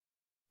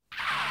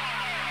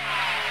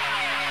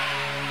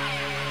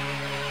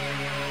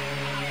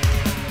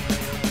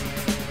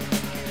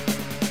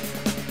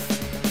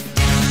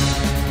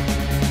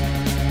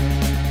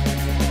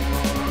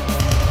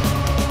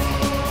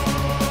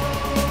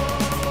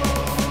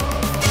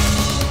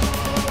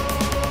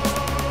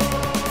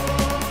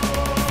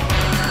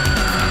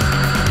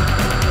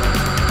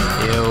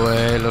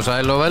og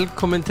sæl og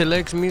velkomin til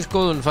leiks mín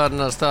skoðun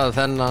farin að stað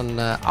þennan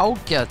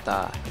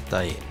ágæta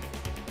daginn.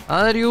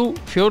 Það jú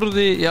 4.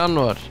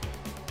 janúar.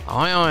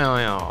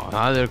 Já,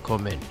 það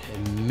komin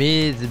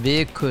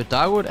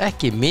miðvikudagur,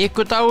 ekki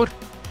mikudagur,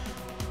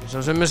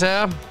 svo sem ég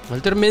segja,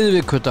 heldur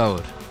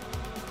miðvikudagur.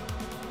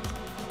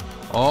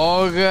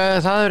 Og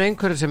það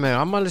einhverjir sem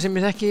afmæli sem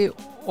ég þekki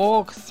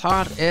og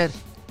þar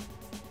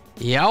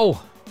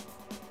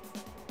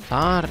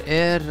þar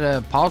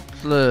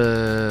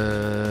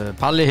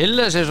Palli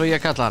Hilles eins og ég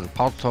kalla hann,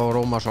 Páll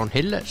Þór Ómarsson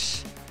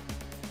Hilles.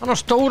 Hann á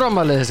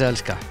stórafmæli þessi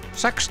elska,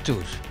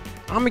 60.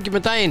 Hamingju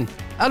með daginn,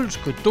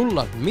 elsku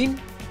dúllan mín.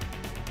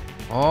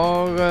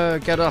 Og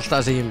gerðu allt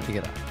það sem ég myndi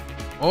gera.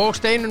 Og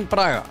Steinunn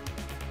Braga,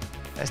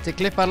 besti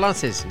klippar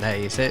landsins.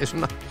 Nei, ég segi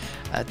svona,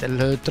 þetta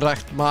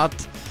hlutdrægt mat.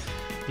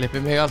 Klippi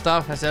mig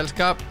alltaf, þessi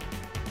elska.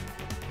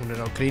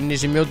 Hún á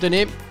Grínis í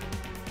mjótinni.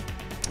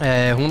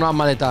 Hún á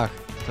afmæli í dag.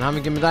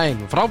 Hamingju með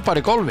daginn, frábær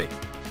í golfi,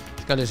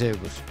 skal ég segja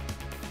ykkur.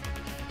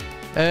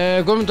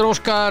 Guðmundur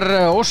Óskar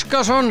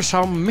Óskarsson,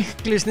 sá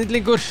mikli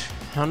snillingur,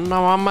 hann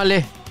á afmæli,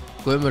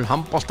 gömul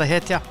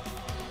handboltahetja.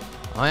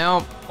 Já,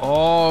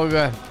 og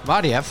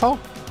var í FH,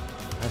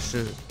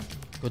 þessu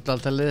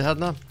gullaldaliði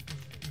þarna.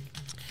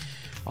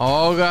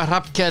 Og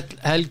Hrafnkell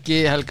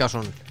Helgi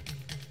Helgason,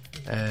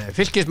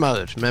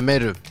 fylkismaður með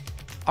meiru,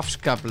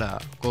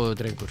 afskaplega góður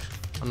drengur,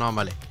 hann á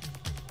afmæli.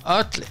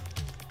 Öll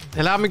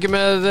til hamingju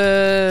með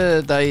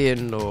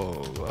daginn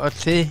og öll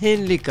þið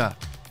hinn líka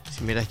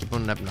sem ég ekki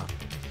búin að nefna.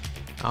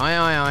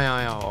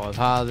 Já, og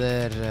það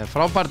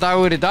frábær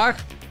dagur í dag.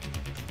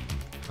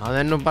 Það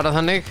nú bara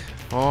þannig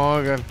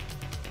og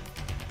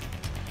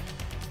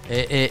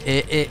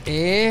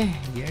ég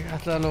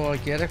ætla nú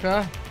að gera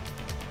eitthvað.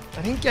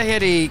 Það hringja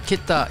hér í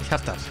Kitta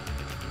Hjartar.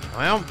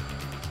 Já,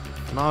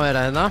 ná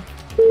vera hérna.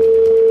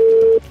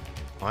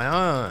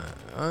 Já.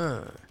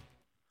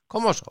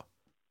 Koma svo.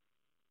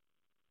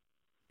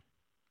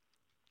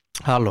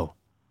 Halló.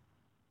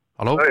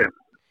 Hey.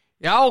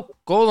 Já,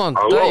 góðan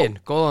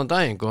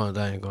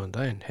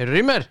daginn. Heyrðu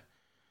í mér?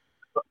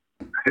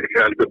 Ég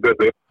heldur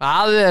betur.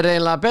 Það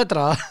eiginlega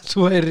betra að þú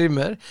heyrir í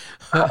mér.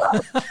 Já.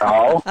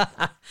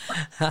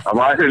 Það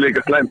var líka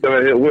slæmt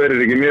að þú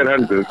heyrir ekki mér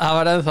heldur. Það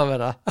var ennþá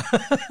verra.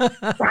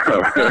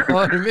 Það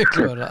var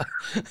miklu verra.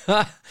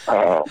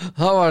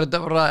 Það var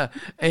þetta bara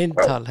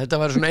eintal. Þetta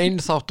var svona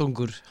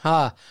einþáttungur.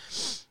 Já,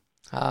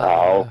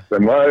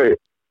 sem var...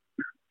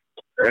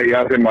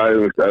 Já, þeim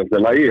að það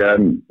lægi,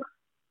 en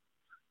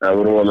það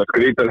voru alveg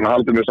skrítið sem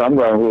haldið mér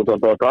samræðan, þú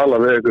þarf að tala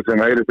við eitthvað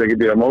sem heyrist ekki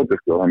í að móti,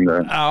 sko.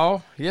 Já,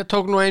 ég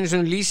tók nú einu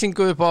svona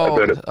lýsingu upp á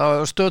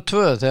stöð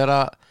 2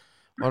 þegar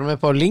varum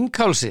upp á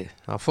Lynghálsi.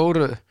 Það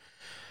fóru,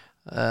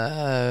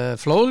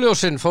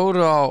 flóðljósin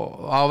fóru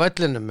á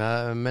vellinum,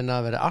 minna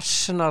að vera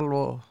Arsenal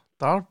og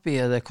Derby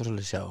eða eitthvað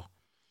svolítið sjá.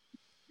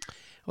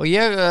 Og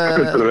ég... Það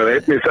fyrir að vera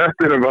einn í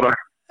settinum bara...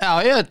 Já,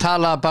 ég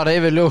talaði bara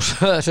yfir ljós,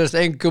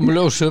 engum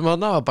ljósum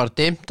þarna, var bara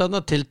dimmt þarna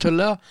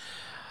tiltölulega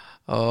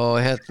og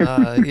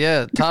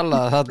ég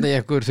talaði þarna í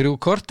einhver 3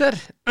 korter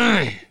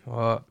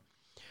og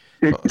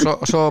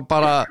svo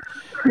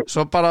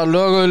bara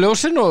löguðu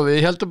ljósin og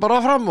við heldum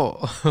bara fram og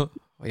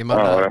ég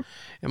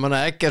man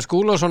að Egger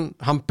Skúlason,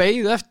 hann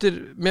beið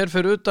eftir mér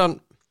fyrir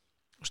utan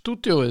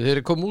stúdíóið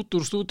þegar ég kom út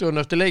úr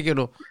stúdíóinu eftir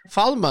leikinn og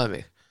faðmaði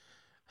mig.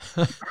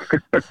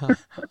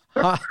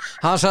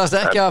 Hann sagðist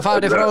ekki að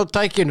fara frá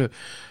tækinu.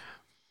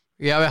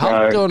 Ég hafi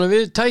haldið honum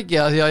við tæki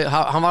að því að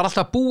hann var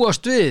alltaf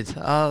búast við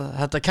að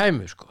þetta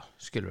kæmi, sko,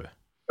 skilur við.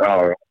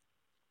 Já.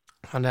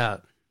 Þannig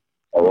að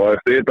og það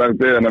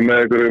stýtandi með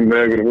einhverjum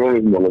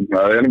fólksmálum.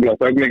 Það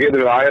ennumlega þögnin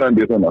getur við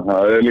ærandi svona.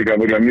 Það líka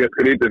mjög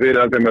skrítið fyrir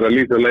að þeim að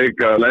lýsa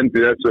leika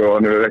lendi þessu og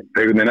hann einhvern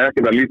veginn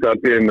ekkert að lýsa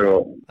að tíðinu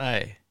og...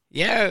 Nei,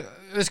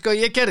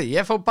 ég gerði,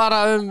 ég fór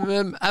bara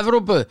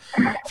Evrópu,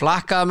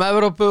 flakkaði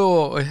Evrópu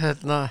og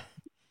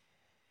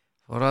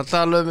voru að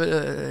tala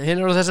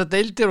hinn og þessar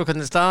deildir og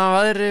hvernig staðan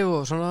væri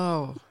og svona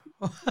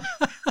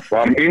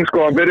Var mín sko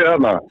að byrja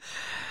þarna?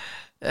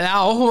 Já,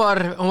 hún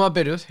var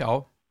byrjuð, já.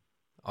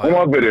 Hún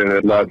var byrjuð,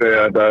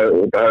 þetta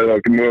hefði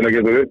ekki mjög að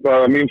geta upp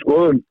að mín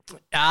skoðun.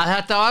 Já,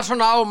 þetta var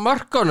svona á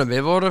mörkunum,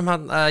 við vorum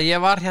ég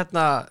var já,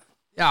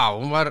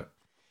 hún var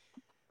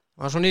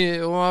svona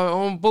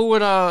hún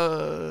búin að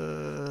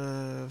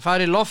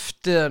fara í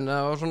loftið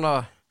og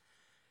svona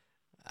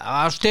það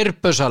var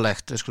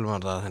styrbusalegt, við skulum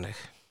var það þannig.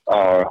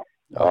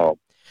 Já.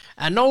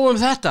 En nóg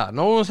þetta,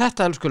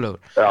 elskulegur.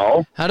 Já.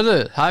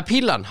 Herðu, það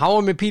pílan,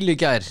 háum í pílu í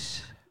gær.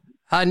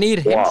 Það nýr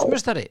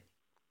heimsmeistari.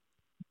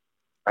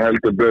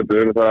 Heldur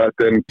betur,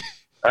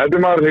 þetta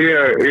maður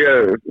þegar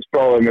ég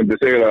spáði myndi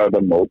sigra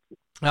þetta mót.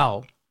 Já.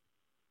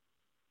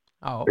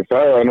 Ég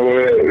sagði það nú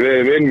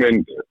við vinn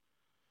minn.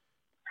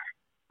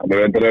 Hann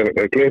reyndar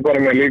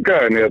klipparinn minn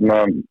líka, en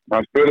hann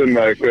spurði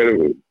mig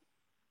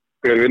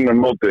hver vinnar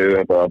mótið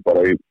þetta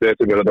bara í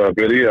desember þetta að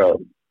byrja.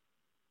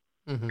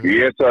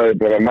 Ég sagði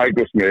bara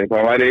Michael Smith,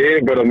 hann væri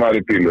yfirbörðarmaður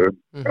í pílu.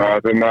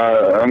 Hans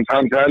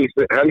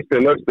helsti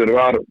löstur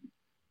var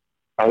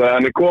að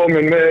hann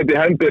komin með þetta í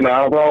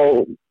hendina þá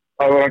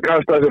var hann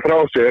kastað þessu frá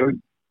sér.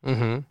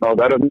 Þá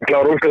þetta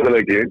klár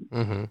úrslitaleiki.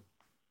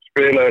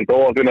 spilaði þetta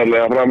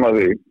óafinnarlega fram að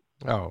því.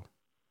 Já.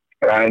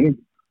 En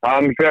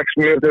hann fekk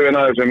smjörtöfin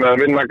að þessu með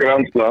að vinna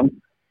Grand Slam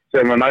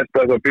sem næsta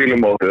þess að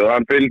bílumótið og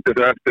hann fylgdi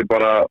þessu eftir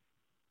bara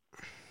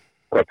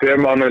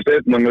 2 mánuði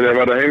seinna með því að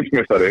verða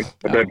heimsmeistari.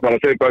 Þetta bara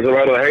svipað þess að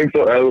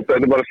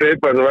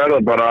verða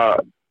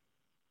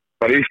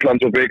bara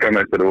Íslands og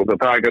bikarmeistari og það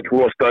taka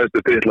 2 stærstu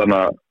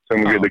titlana sem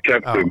við getum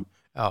keppt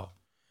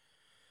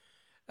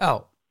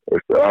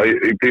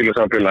í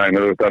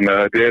bílusamfélaginu, þannig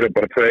að þetta eru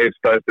bara 2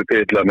 stærstu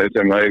titlani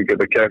sem við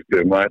getum keppt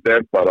og þetta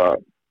er bara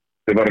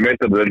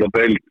meistardeild og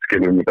deild,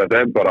 skiljum, þetta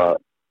er bara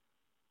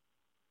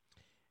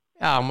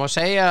Já, má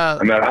segja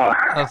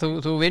að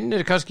þú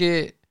vinnir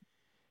kannski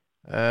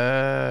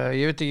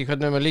ég veit ekki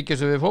hvernig maður líkir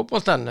þessu við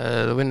fótboltan,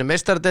 þú vinnir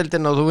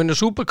meistaradeildina og þú vinnir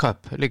Supercup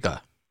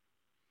líka.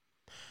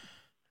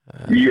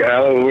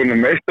 Já, þú vinnir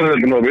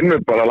meistaradeildina og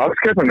vinnir bara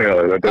landskeppni.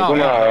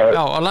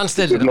 Já, og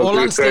landsdeildina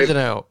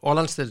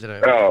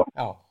Já.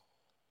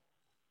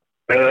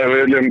 Eða við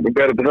viljum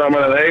bera þetta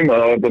saman eða heima,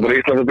 þá er þetta bara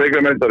Íslands og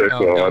bikarmeistari,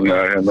 sko, þannig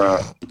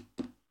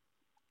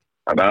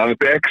að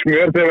hann fekk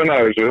smjörtöfin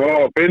af þessu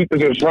og fylgdi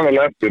sér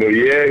sannlega eftir og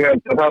ég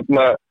held að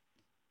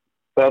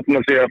þarna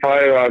sé að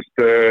fæðast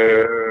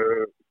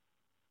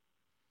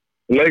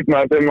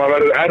leikmaður sem að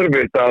verður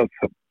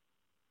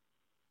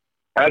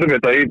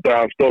erfitt að íta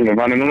af stólnum.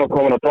 Hann er núna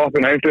komin á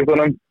toppinn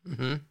heimslistunum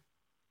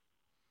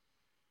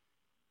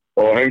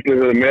og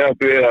heimslistunum með að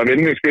við að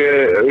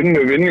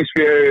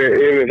vinningsfið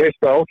yfir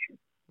heilt ár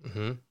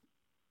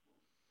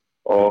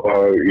og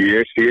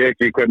ég sé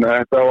ekki hvernig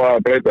þetta á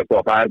að breytast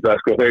og það er það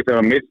sko þeir sem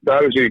að mista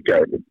af þessu í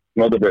gær.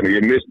 Notabene,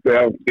 ég misti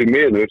af því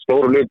miður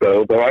stóru hluta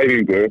út af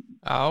æfingu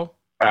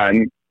en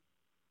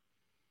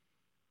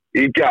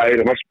í gær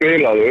var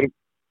spilaður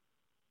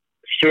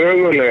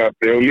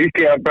sögulegasti og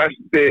líklega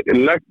besti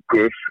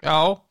leggur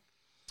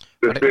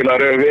sem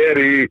spilar hefur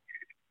verið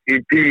í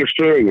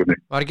bílusögunni.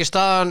 Var ekki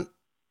staðan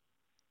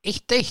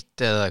 1-1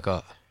 eða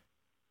eitthvað?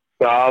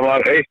 Það var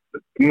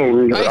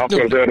 1-0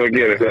 aftur þegar það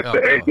gerist.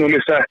 1-0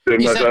 í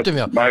settum. Í settum,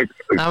 já.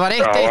 Það var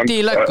 1-1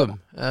 í leggum.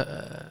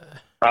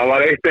 Það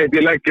var 1-1 í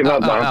leggjum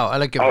þarna. Já,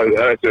 leggjum.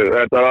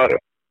 Þetta var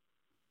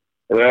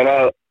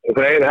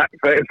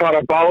þeir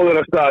fara báður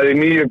af stað í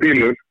 9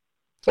 bílur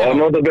og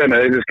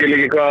notabene, þeir skil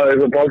ekki hvað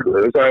þessu Pál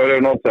sagði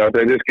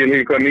þeir skil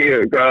ekki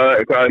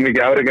hvað er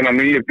mikið afreikinn af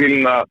 9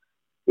 bíluna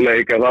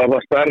leik að það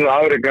var stærra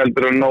afreik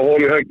heldur en á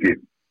hól í höggi.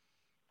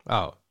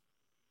 Já.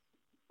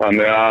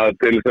 Þannig að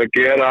til þess að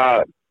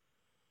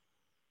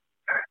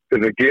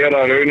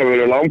gera raun og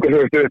veru langar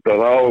högst upp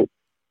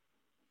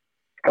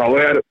þá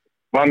er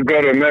Van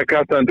Görven með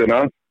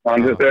kaftendina,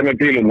 hann sem með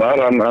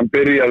bílunar, hann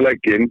byrjar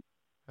legginn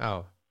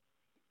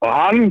og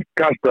hann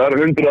kastar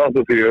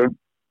 180,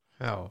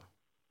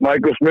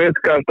 Michael Smith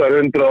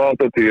kastar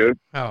 180,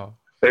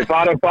 þeir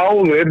fara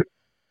báðir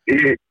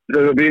í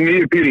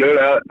 9 bílur,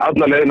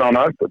 alla leið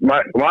nánast,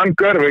 Van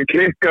Görven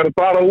klikkar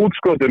bara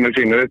útskotinu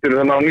sínu til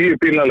þess að ná 9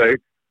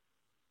 bílnaleik.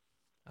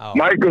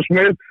 Michael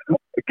Smith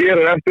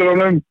gerir eftir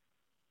honum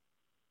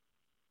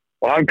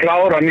og hann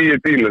klárar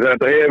 9 bílur.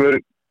 Þetta hefur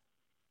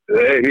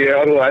ég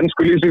har það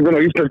ensku lýsinguna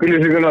og íslensku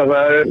lýsinguna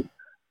það er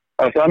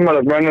að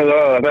samanlega menna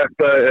það að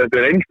þetta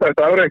er einstakt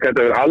afrek,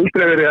 þetta hefur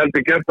aldrei verið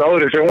heldur gert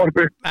áður í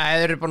sjónvarpi. Nei,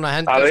 þeir eru búin að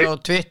henda þessu á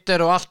Twitter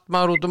og allt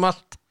maður út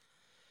allt.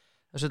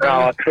 Já,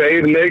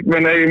 2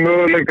 leikmenn eigi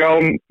möguleika á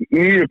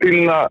 9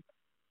 bílna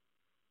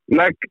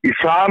legg í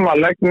sama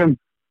leggnum.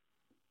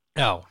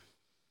 Já.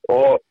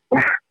 Og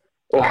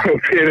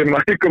fyrir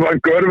Michael Van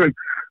Görven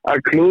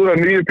að klúðra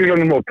 9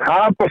 bílunum og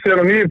tapa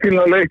sér á 9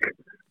 bíluna leik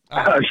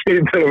það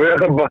skýtur að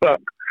vera bara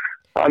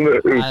hann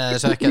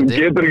getur ekki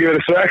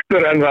verið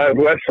svektur en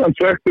þú ert samt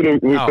svektur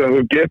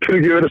þú getur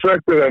ekki verið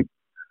svektur en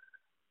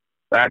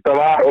þetta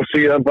var og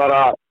síðan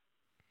bara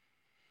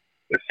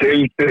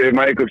sildi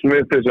Michael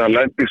Smith þess að hann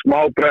lendi í smá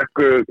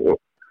brekku og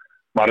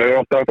maður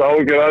hefur ofta átt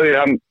áhyggjur að því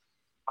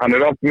hann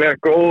er oft með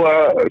góða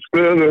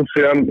stöðum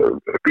síðan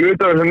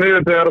glutar þessu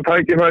niður þegar að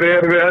tækifæri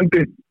við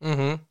hendi.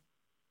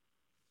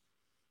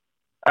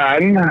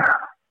 En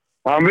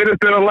hann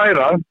virðist vera að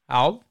læra.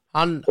 Já,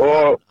 hann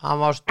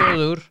var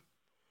stöðugur.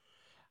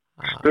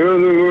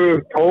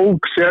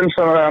 Tók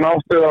sénsana þegar hann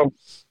átti þá.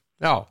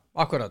 Já,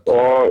 akkurat.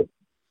 Og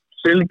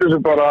sildi þessu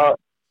bara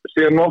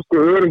síðan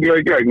nokkuð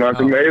örugglega í gegn. Það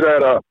sem meira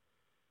er að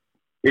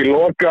í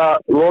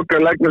loka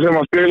leggnu sem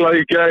hann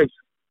spilaði í gegn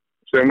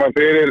sem að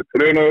fyrir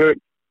raun og veru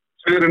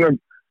sýrinum,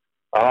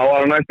 þá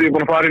var hann næstu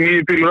búin að fara í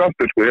 9 bílur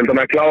aftur, sko. Ég held að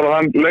hann klára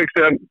hann leik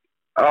sér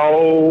á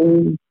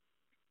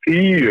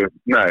 10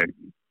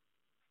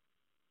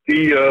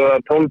 eða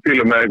 12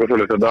 bílum eða eitthvað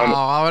svolítið. Já,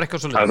 það var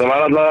eitthvað svolítið. Það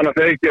var alltaf hann að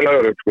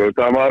feikilega sko.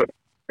 Hann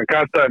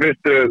kastaði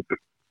fyrstu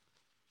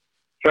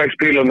 6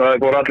 bílum,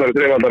 það fór allar í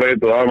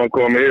þrefaldarreit og hann var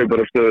komið yfir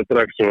bara stöðu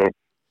strax og...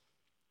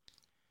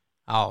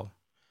 Já,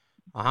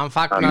 og hann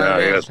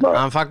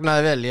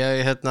fagnaði vel.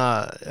 Ég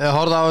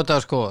horfði á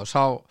þetta, sko,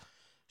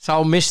 sá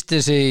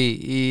misti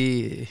sig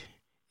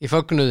í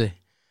fögnuði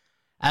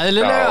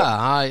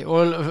eðlilega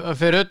og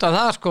fyrir utan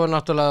það sko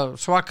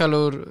náttúrulega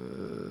svakalugur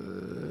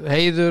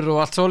heiður og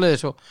allt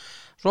svoleiðis og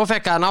svo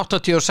fekk hann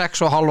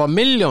 86,5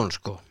 milljón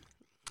sko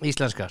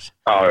íslenskar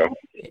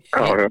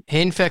Já.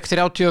 Hinn fekk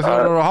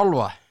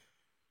 34,5.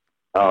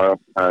 Já,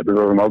 þetta er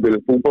svo sem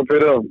ábyrðið fútbol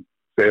fyrir það,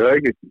 segir það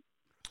ekki.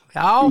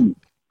 Já,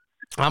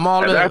 það má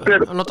alveg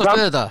notast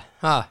við þetta.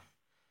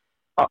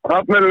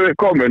 Þannig erum við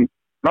komin,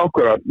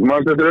 nákvæmlega,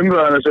 maður setur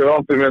umræðinu sem við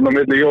áttum hérna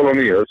milli jól og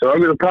nýja, svo það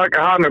er að taka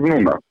hann upp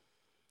núna.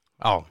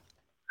 Já.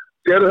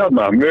 Sérðu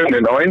þarna,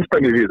 munin á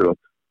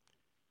einstaklingsíþrótt,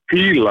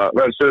 píla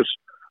versus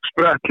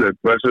sprettlup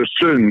versus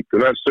sund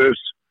versus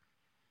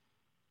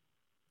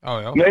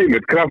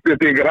neymit,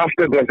 kraftlyftingar, allt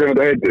þetta sem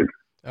þetta heitir.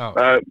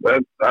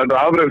 Þetta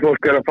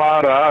afreiðsfólk er að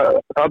fara,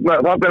 þarna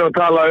er að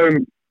tala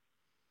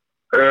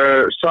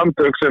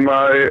samtök sem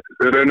að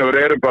raun og veru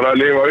eru bara að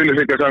lifa á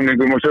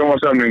auglýsingasamningum og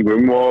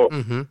sjónvarpssamningum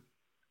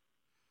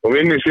og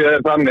vinni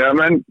sér þannig að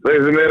menn,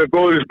 þeir sem eru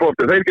góðir í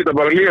sporti, þeir geta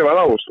bara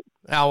lifað á þessu.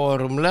 Já, og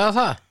rúmlega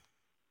það.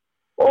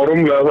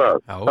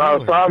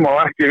 Það má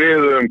ekki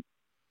við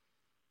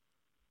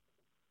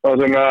það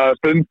sem að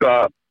stunda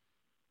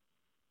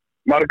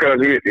margar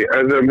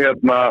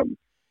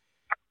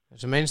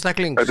þessum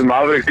einstaklings. Þessum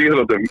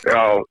afreiksíþróttum,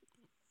 já.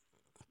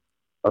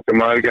 Það sem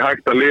að er ekki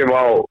hægt að lifa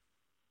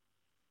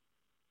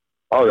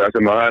á því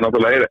sem að það er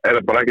náttúrulega er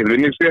bara ekkert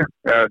vinningsfé,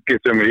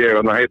 skipt sem ég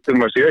heitir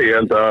maður sé, ég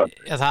held að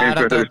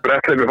einhverjum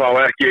sprettleipi fá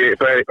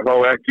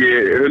ekki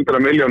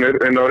 100 milljónir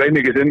inn á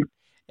reikningi sinn.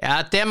 Já,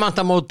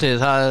 demantamótið,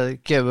 það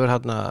gefur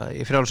hérna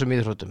í frjálsum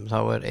íþróttum, þá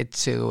er 1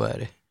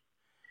 sigurvegari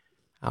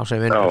á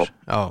sem vinnur.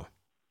 Já.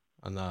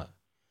 Þannig að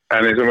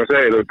en eins og maður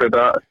segir,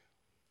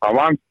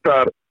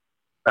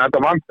 þetta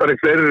vantar í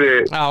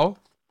fleiri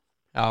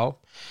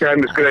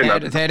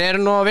kæmisgreinar. Þeir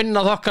eru nú að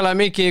vinna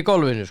þokkalega mikið í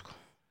golfinu, sko,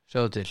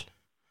 sjáðu til.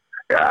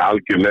 Já,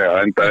 algjörlega,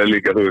 en það er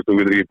líka, þú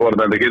getur ekki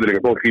borðið, en það getur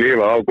ekki fólk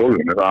lifað á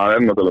golfinu, það er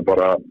náttúrulega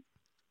bara...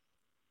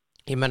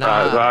 Ég menna,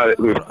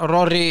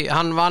 Rory,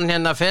 hann vann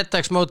hérna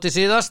FedEx-móti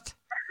síðast,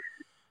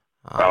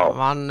 hann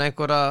vann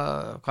einhverja,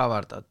 hvað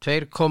var þetta,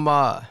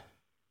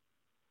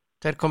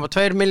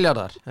 2,2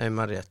 miljardar, ef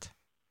maður rétt.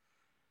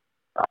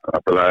 Já,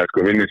 náttúrulega, sko,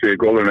 vinnið sér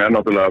í golfinu er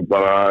náttúrulega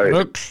bara...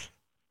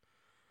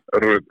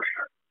 Rugl.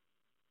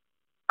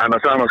 En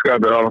að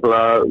samanskapið, það er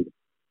náttúrulega...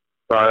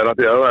 Það er að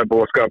því að það er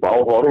búið að skapa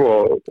áhorf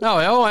og... Já,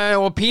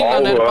 og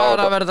pílan er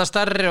bara að verða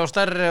stærri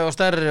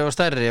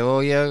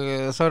og ég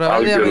þarf að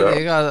velja við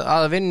þig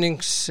að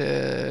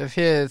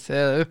vinningsféð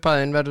eða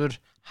upphæðin verður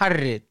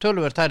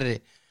töluvert hærri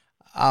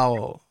á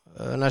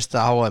næsta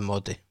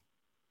HM-móti.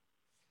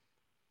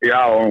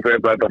 Já,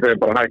 þetta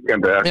fer bara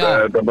hækkandi,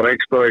 þetta bara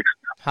eykst og eykst.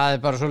 Það er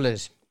bara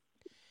svoleiðis.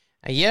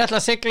 En ég ætla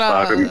að sigla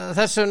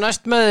þessu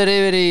næst með þér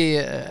yfir í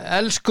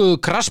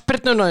elsku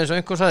krassbyrnuna eins og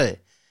einhver sagði.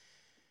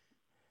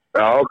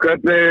 Já,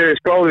 hvernig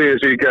spáði ég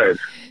þessu í gær?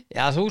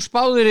 Já, þú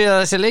spáðir í að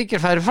þessi leikir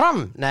færi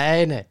fram.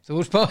 Nei,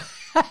 þú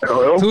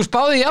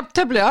spáði í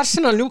jafntefli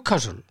Arsenal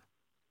Newcastle.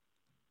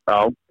 Já,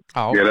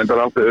 ég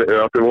reyndar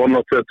átti von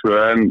á þetta,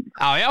 en...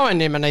 Já,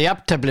 en ég menna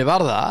jafntefli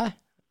var það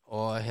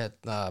og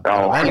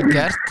bara vel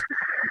gert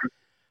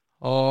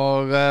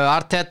og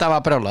Arteta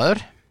var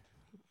brjálaður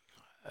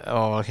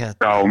og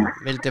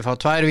vildi fá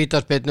 2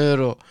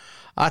 vítaspyrnur og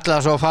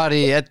ætlaði svo að fara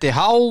í Eddie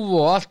Howe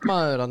og allt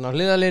maður á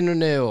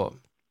hliðarlínunni og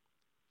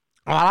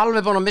hann var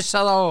alveg búin að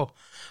missa það og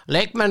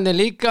leikmenni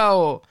líka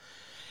og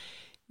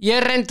ég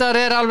reyndar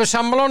alveg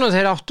sammála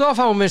þeir áttu að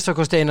fá minnst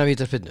okkur eina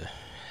vítaspyrnu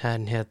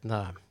en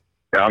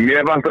Já,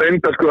 mér fannst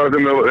reyndar sko eins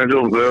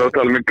og við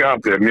tala með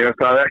Gabriel, mér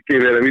fannst það ekki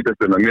verið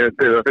vítaspyrna, mér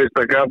finnst það fyrst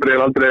að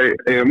Gabriel aldrei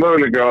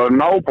möguleika að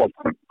ná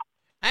boltanum.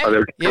 Nei,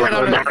 ég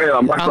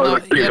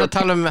að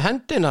tala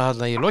hendina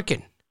þarna í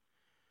lokin.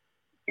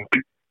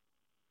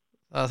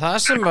 Það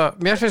sem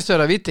mér finnst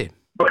vera víti.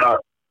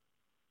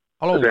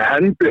 Halló. Þessi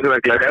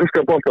hendisregla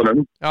enska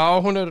boltanum. Já,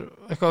 hún er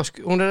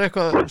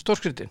eitthvað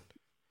stórskritin.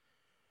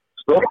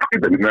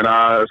 Stórskritin,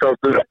 menna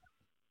sástu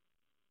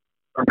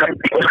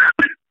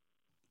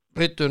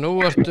Brittu, nú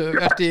ertu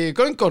í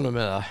göngunum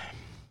eða?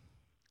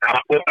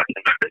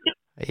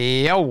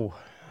 Já,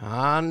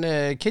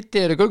 Kitty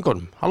í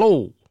göngunum. Halló.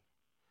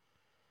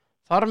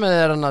 Þar með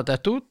hann að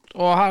detta út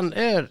og hann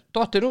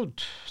dottin út.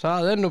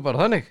 Það nú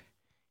bara þannig.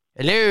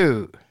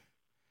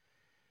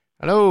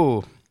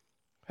 Halló.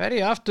 Fer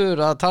ég aftur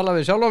að tala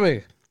við sjálf á mig.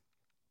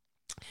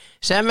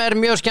 Sem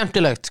mjög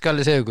skemmtilegt, skal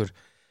ég segja ykkur.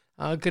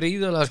 Það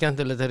gríðarlega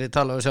skemmtilegt þegar ég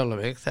tala við sjálf á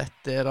mig.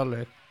 Þetta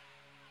alveg...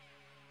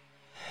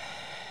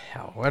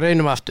 Já,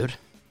 reynum aftur.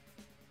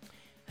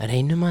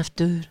 Reyndu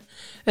aftur.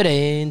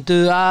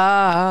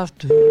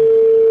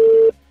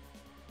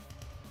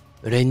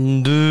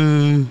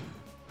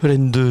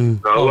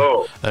 Halló.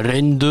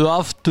 Reyndu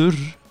aftur.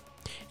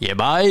 Ég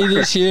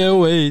bæði sé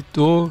og eitt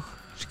og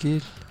skil.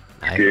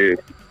 Skil.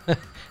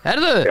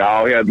 Herðu? Já,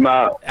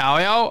 Já.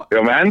 Já,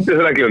 með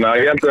hendisregluna,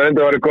 ég held að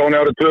þetta var komin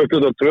árið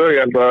 2022,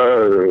 ég held að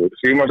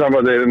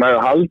símasambandið með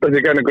að halda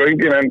sig genið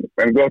göngin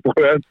en gott og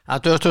vel. Það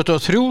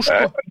 2023,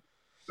 sko?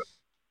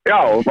 Já,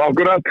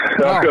 akkurat,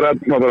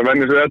 maður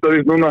venni sér þetta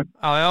vís núna.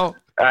 Já.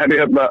 En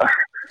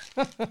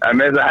en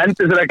með þess að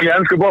hendisregli í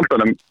ensku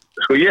boltanum,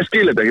 sko ég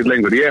skil þetta ekkert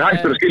lengur, ég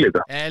hættur að skilja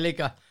þetta. Ég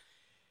líka.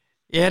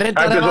 Ég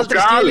reyndar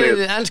aldrei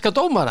skilið enska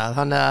dómara,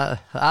 þannig að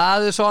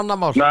það svo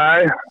annað mál.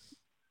 Nei.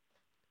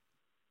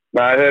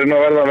 Nei, þeir nú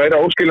verða að vera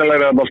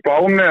óskiljanlegri á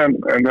Spáni en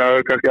það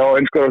er kannski á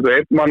einskóðast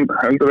einn mann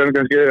heldur en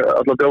kannski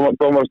allar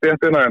dómar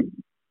stjættina en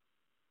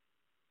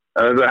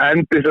þessi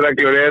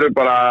hendisreglur eru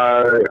bara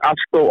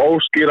allt og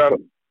óskýrar.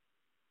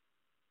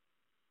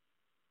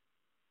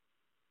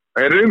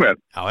 Heyrðu mér?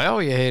 Já,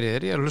 ég heyri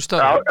þér, ég er hlustað.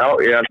 Já,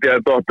 ég held ég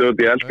að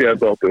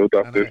dóttu út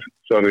aftur,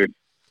 sorry.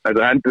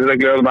 Þessi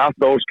hendisreglur eru allt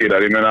og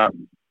óskýrar, ég meina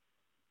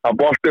að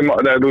boltin,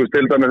 þú veist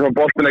til dæmis að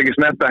boltin ekki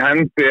snerta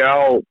hendi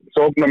á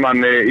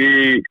sóknarmanni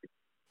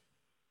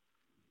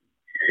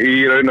í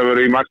raun og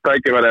veru í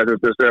marktækifæri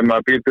sem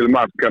að býr til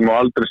mark, kann má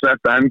aldrei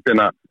snerta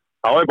hendina,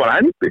 þá er bara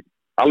hendi.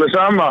 Alveg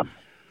sama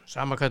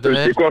hvað þú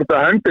er. Hvort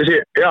að hendi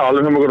sér,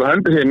 alveg sama hvort að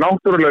hendi sér í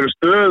náttúrulegri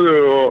stöðu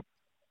og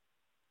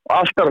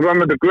alltaf fram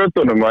með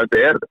göttunum og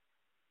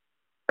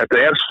þetta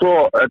er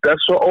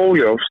svo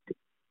óljóst.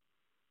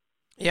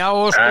 Já,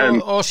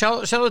 og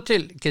sjáðu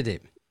til, Kiddi,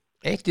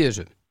 eitt í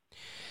þessu.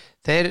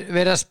 Þeir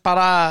verðast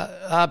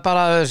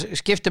bara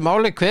skipti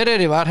máli hver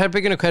er í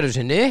varherbygginu hverju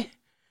sinni.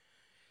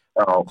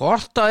 Já.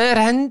 Hvort það er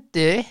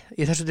hendi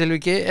í þessu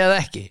tilviki eða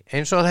ekki,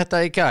 eins og þetta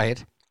í gær.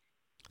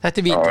 Þetta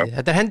er víti,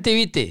 þetta er hendi í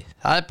víti.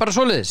 Það er bara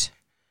svoleiðis.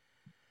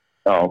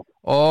 Já.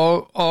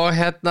 Og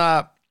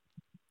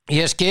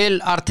ég skil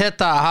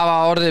Arteta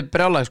hafa orðið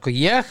brjálæg, sko.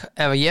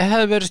 Ef ég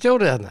hefði verið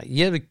stjórið þarna,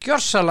 ég hefði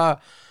gjörsamlega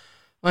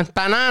vant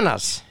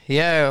bananas.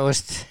 Ég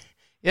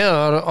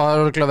var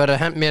örugglega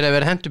mér að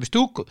vera hent upp í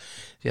stúku.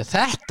 Því að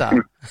þetta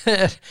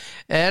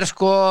er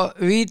sko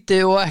víti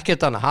og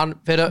ekkert annað. Hann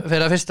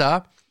fyrir að fyrsta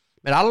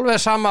mér er alveg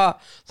sama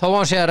þó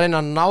hann sé að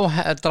reyna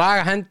að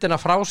draga hendina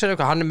frá sér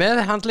eitthvað. Hann er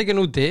með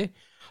handleggin úti,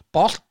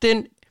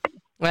 boltinn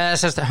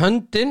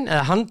höndin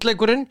eða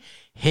handleggurinn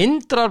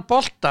hindrar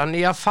boltan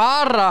í að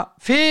fara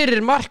fyrir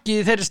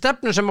markið í þeirri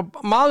stefnu sem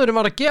maðurinn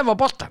var að gefa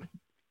boltan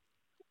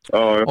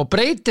og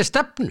breytir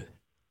stefnu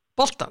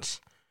boltans.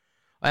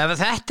 Og ef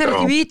þetta er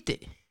ekki víti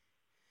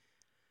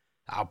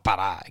þá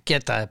bara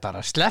geta þið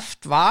bara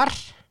sleppt var,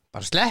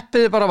 bara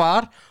sleppið þið bara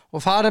var og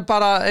farið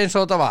bara eins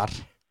og þetta var.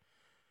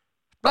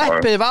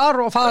 Sleppið var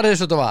og farið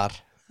eins og þetta var.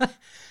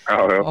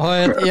 Og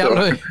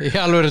ég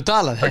alveg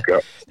talað.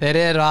 Þeir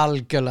eru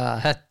algjörlega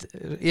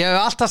ég hef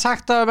alltaf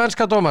sagt að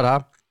mennska dómara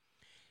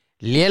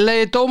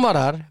lélegi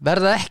dómarar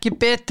verða ekki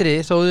betri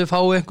þó þau fá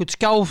einhvern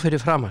skjá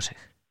fyrir fram að sig.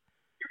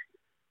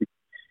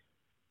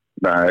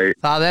 Nei,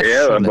 það er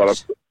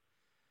svoleiðis.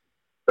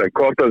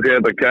 Hvort að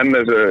þetta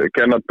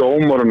kenna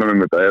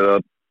dómarunum þetta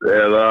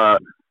eða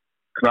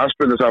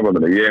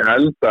knattspyrnusambandinu. Ég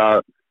held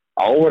að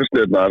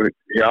áherslunar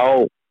hjá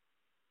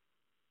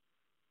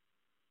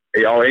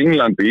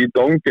Englandi í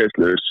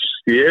dómgæslu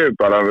séu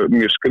bara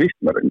mjög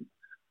skrýtnar.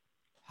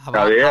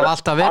 Það var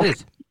alltaf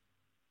verið.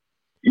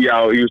 Já,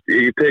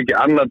 ég teki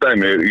annað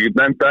dæmi. Ég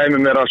nefndi dæmi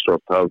með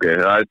Rashford. Okay.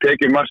 Það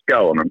tekið mark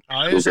á honum. Já,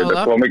 ég sá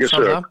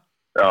það.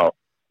 Já.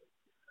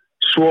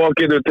 Svo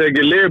getur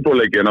tekið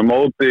Liverpool-leikinn á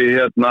móti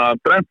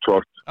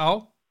Brentford. Já.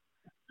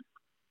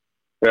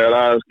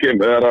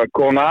 Þegar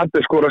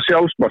Konate skora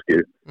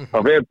sjálfsmarkið, þá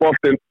fer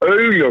boltinn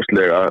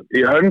augljóslega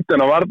í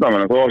höndina á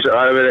varnarmönnum. Þó að það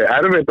hefur verið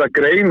erfitt að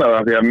greina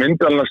það því að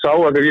myndalina sá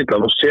ekki illa.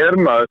 Þá sér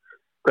maður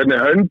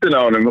hvernig höndina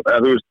á honum,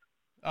 eða þú veist,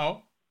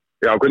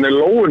 hvernig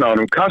lóin á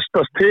honum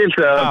kastast til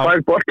þegar það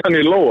fær boltan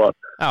í lóa.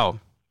 Já.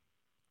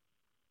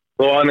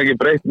 Þó að hann ekki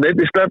breytt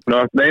neitt í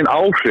stefnu, neinn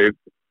áhrif,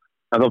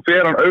 en þá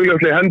fer hann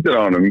augljóslega í höndina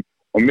á honum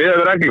og miðað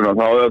við regluna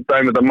þá er það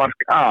dæmið þetta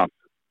mark af.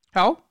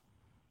 Já.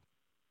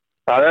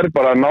 Það er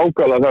bara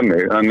nákvæmlega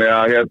þannig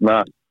að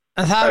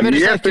En það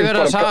verður ekki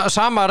vera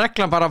sama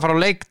reglan bara frá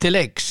leik til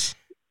leiks.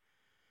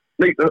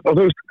 Og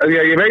þú veist,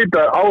 ég veit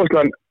að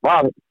áherslan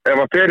var, ef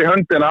maður fer í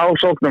höndina á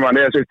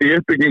sóknarmanni eða sérst í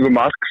uppbyggingu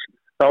marks,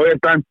 þá er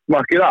dæmt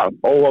markið af,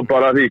 og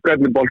bara því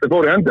hvernig bolti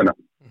fór í höndina.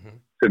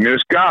 Sem mér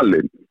er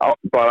galið,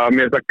 bara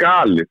mér er það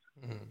galið.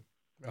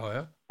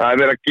 Já. Það er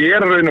verið að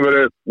gera raun og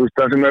veru,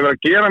 það sem er verið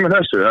að gera með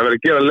þessu, það er verið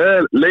að gera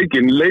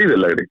leikinn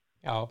leiðilegri.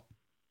 Já.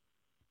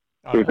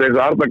 Þú veist, þess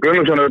að Arnar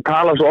Gunnlaugsson hefur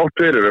talað svo oft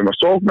fyrir að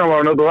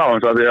sóknarmaður nötu á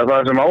hans, því að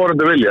það sem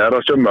áhorfendur vilja er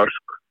að sjá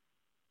mörk.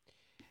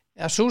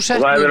 Já, svo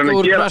setning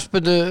úr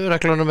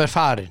knattspyrnureglunum er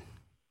farin.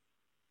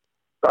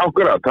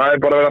 Akkurat, það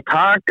er bara verið að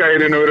taka í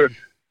raun og veru,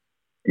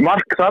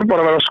 mark þarf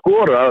bara að vera að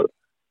skora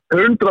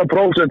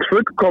 100%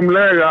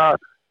 fullkomlega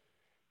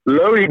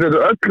lögin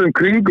þessu öllum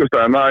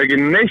kringustæðum, það er ekki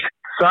neitt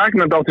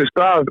sagnandi á til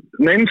stað,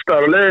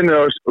 neinstað á leiðinu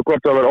og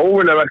hvort það verið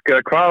óviljaverk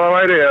eða hvað það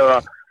væri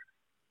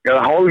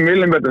eða hálf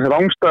millimeters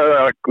rángstæð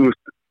eða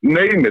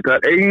neynir, það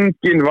er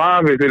engin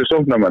vafi fyrir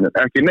sóknarmannin,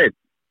 ekki neitt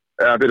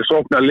eða fyrir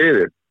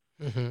sóknarliðið.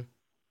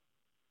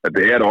 Þetta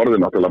er orðið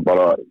náttúrulega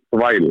bara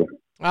þvælu.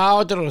 Já,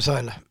 þetta er orðið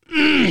þvælu.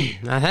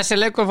 Þessi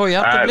leikur fór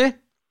jafntefli?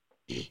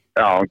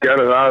 Já, hann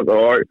gerði það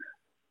og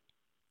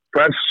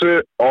hversu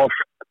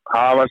oft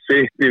hafa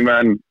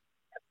City-menn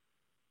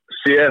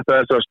séð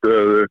þessa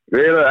stöðu,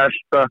 við að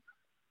elta,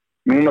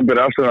 núna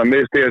byrja afstöðan að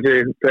mistiga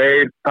sig,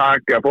 þeir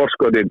taka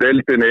forskoti í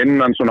deildinni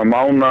innan svona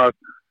mánuð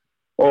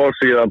og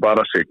síðan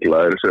bara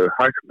sigla, þeir séu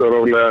hægt og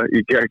rólega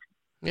í gegn.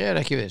 Ég er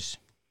ekki viss.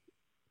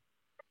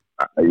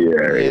 Ég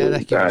er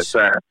ekki viss.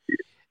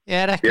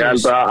 Ég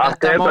held að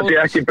allt þetta sé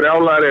ekki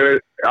brjálaður yfir,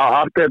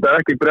 allt þetta er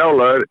ekki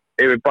brjálaður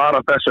yfir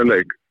bara þessum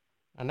leik.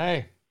 Nei.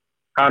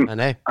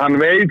 Hann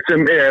veit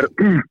sem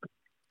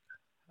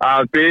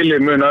að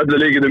bilið mun öllu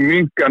líkitum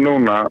minnka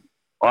núna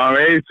og hann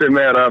veit sem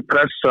að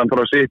pressan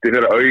frá City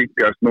fyrir að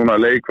aukast núna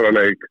leik frá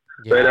leik.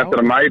 Þeir eftir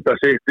að mæta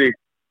City.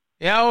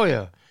 Já.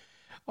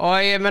 Og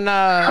ég meina,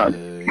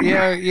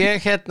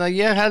 ég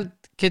held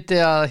Kitty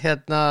að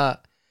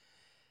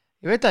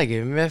ég veit ekki,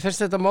 mér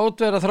finnst þetta mót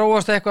verið að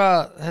þróast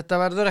eitthvað,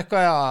 þetta verður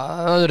eitthvað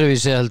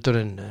öðruvísi heldur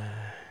en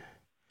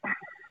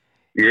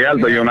Ég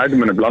held að United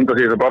muni blanda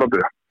því það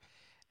baráttu.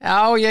 Já,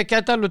 ég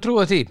get alveg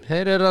trúa því.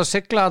 Þeir eru að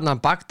sigla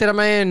þarna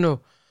bakteramegin og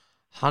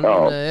hann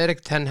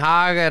Erik ten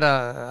Hag er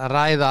að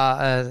ræða,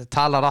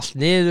 talar allt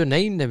niður.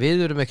 Nei,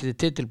 við erum ekki til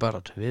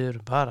titilbaráttu, við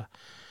erum bara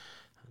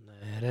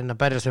reyna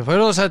að berjast við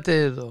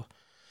fjórðasætið og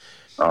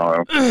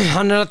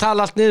hann er að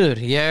tala allt niður.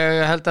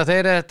 Ég held að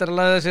þeir eftir að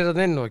læða sér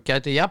að inn og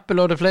gæti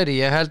jafnvel orðið fleiri.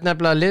 Ég held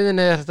nefnilega að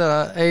liðinni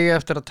eigi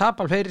eftir að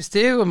tapa fleiri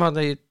stigum hann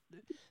í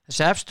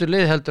þessi efstu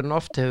lið heldur en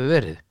oft hefur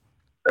verið.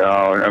 Já,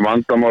 en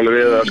vandamáli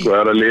við það sko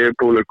er að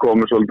Liverpool er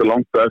komið svolítið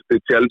langt eftir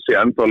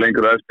Chelsea, ennþá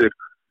lengur eftir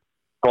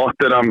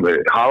Tottenham,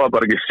 hafa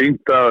bara ekki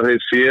sýnt að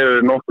þeir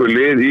séu nokkuð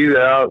lið í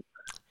það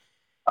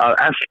að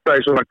elta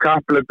í svona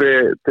kapplöpi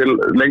til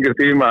lengri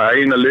tíma.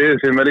 Eina lið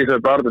sem í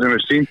þessari baráttu sem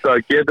er sýnt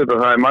að geta þetta,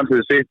 það er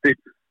Manchester City.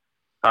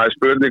 Það er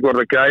spurning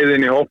hvort að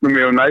gæðin í hópnum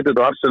í United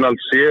og Arsenal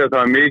séu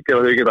það mikið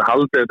að þau geta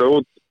haldið þetta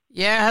út.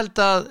 Ég held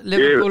að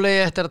Liverpool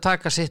eigi eftir að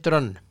taka sitt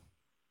rönn.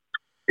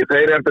 Þeir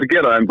eru eftir að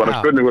gera það, en bara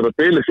spurning hvort að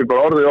bilið sér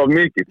bara orðið of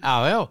mikið.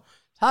 Já,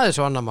 það er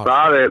svo annar mál.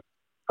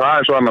 Það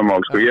er svo annar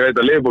mál, sko. Ég veit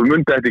að Liverpool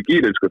mundi eftir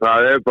gírið, sko. Það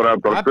er bara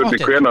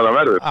spurning hvenær það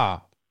verður.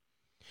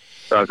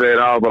 Það þeir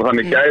hafa bara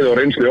þannig gæði og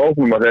reynslu í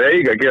óknum að þeir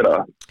eiga að gera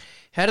það.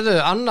 Herðu,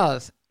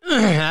 annað.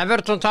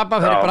 Everton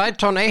tapar fyrir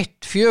Brighton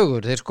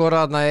 1-4. Þeir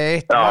skora þarna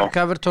 1 mark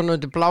Everton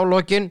undir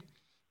blálokkin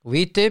og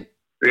víti.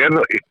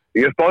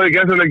 Ég spáði ekki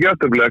eftir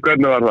jafntefli,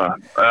 hvernig var það?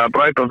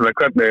 Brighton,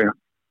 hvernig?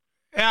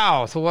 Já,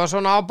 þú var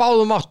svona á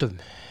báðum áttum.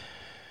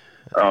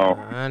 Já.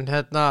 En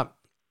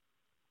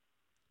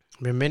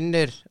mér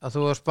minnir að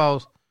þú var spáð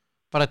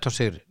Brighton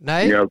sigri.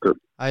 Nei?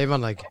 Ég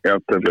man það ekki.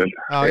 Jafntefli.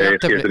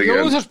 Jú,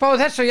 þú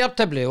spáði þessu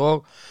jafntefli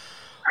og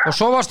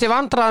svo varst ég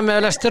vandræði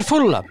með Leicester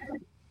Fulham.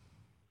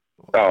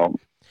 Já.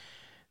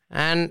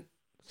 En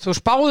þú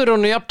spáðir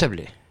hún í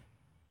jafntefli.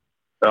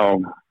 Já.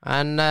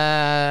 En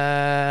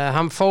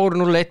hann fór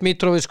 0-1,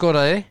 Mitrovic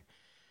skoraði.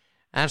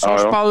 En svo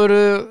spáður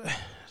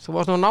þú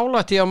varst nú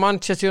nálægt í á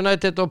Manchester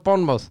United og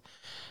Bournemouth.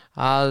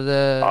 Það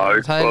er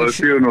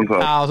 4-0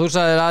 það. Já, þú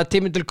sagðir að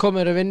tíminn til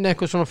komið að vinna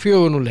eitthvað svona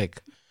 4-0 leik.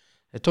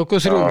 Þeir tókuð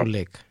 3-0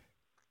 leik.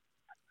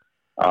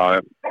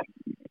 Já.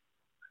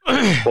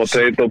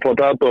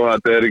 Potato,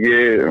 þetta er ekki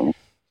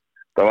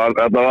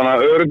þetta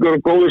var örgur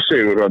og góður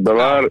sigur þetta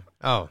var,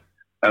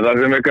 en það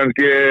sem er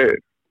kannski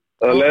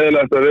það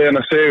leiðilegt að við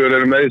hennar sigur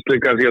eru meðsli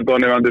kannski að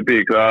Donny van de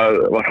Beek, það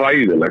var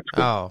hræðilegt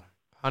sko. Já,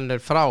 hann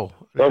er frá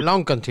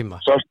langan tíma.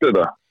 Sástu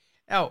þetta?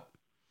 Já,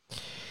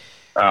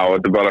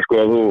 þetta er bara sko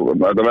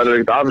þetta verður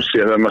ekkert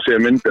afséð þegar maður sé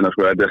myndina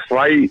sko, þetta er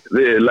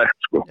hræðilegt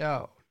sko. Já.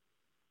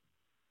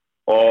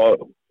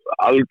 Og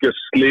algjör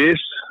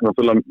slís,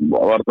 náttúrulega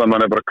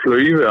varnarmann er bara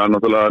klaufi, hann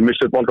náttúrulega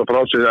missir bolta frá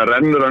sig þegar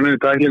rennur hann inn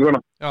í tæklinguna.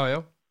 Já.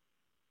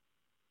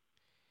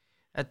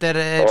 Þetta er,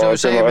 eins og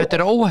við segjum, þetta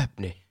er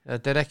óhefni.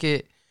 Þetta er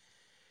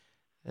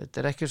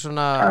ekki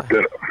svona...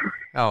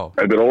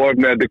 Þetta er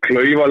óhefni, þetta er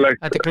klaufalegt.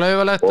 Þetta er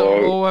klaufalegt og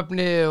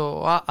óhefni og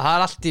það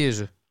er allt í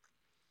þessu.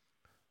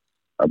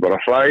 Það er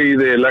bara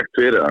hræðilegt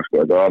fyrir hann, sko.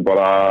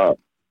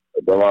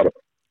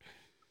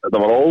 Þetta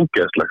var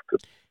ógeðslegt.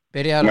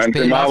 Byrjaði að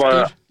spila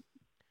aftur.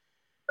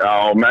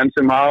 Já, menn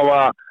sem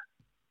hafa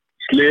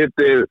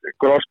slitið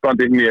krossband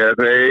í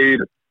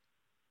hnið,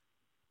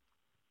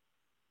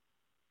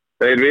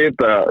 þeir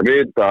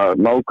vita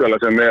nákvæmlega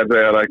sem er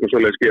þegar eitthvað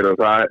svoleiðis gerir.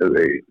 Það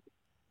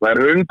er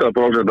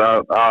 100%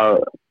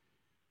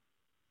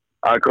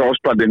 að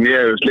krossband í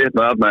hnið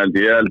slitnað þarna held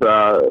ég. Ég held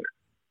að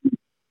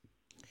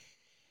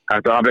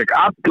þetta fekk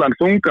allan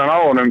þungan á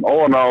honum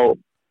ofan á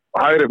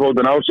hægri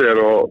fótinn á sér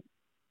og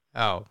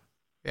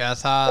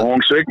og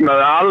hún svignaði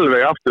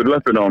alveg aftur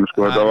löppin á hún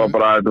sko.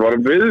 Þetta var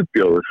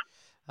viðbjóður.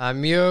 Það er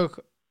mjög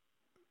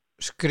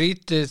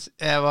skrítið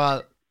ef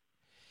að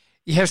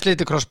ég hef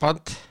slitið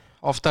krossband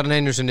oftar en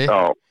einu sinni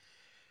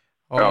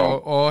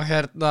og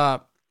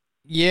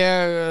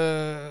ég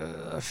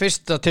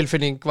fyrsta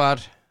tilfinning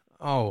var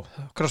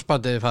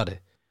krossbandiði farið.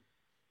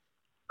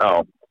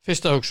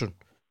 Fyrsta hugsun.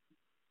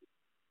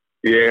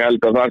 Ég held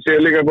að það sé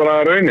líka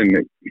bara rauninni.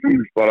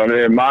 Bara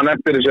mann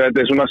eftir þessu,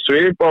 þetta er svona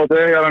svip á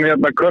þegar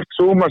hann Kurt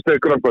Zouma steg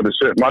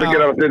krossbandið.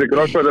 Margir hafa slitið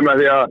krossbandið með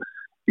því að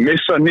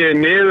missa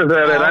niður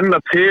þegar þeir renna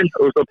til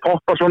og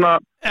poppa svona.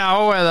 Já,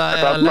 eða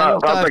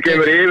þarna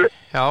kemur yfir.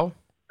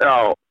 Já,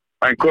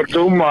 en Kurt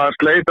Zouma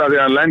sleita því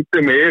að hann lendi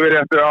með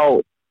yfirréttu á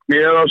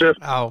hnið á sér.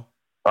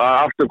 Það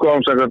aftur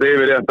kom sem þetta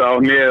yfirréttu á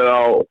hnið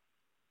á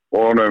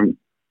honum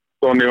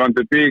Donny van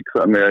de Beek,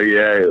 þannig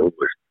að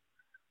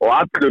og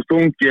allur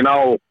þungin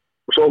á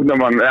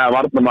sóknarmann eða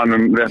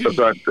varnarmannum rétt að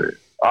sagt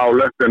á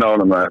löppin á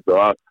honum með þetta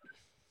var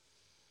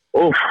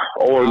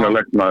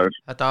óhugnalegt maður.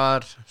 Þetta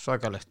var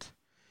svakalegt.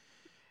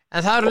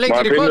 En það eru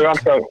leikir í kvöld.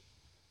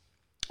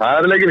 Það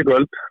eru leikir í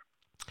kvöld.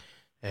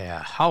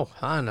 Já,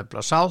 það er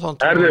nefnilega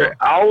Southampton.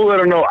 Áður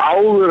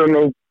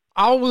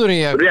en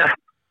ég. Rétt.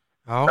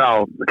 Já,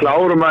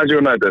 klárum aðeins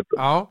United.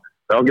 Já.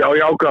 Já,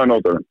 jákvæða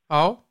nótunum.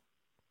 Já.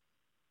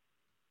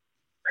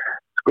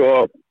 Sko,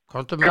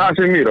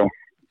 Casemiro.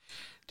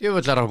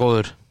 Djöfull er hann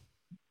góður.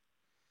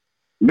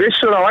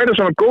 Vissur að væri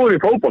svona góður í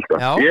fótbolta.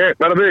 Ég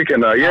verð að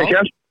viðurkenna. Ég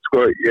hélt, sko,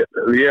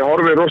 ég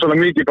horfi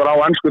rosalega mikið bara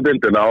á ensku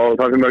deildina og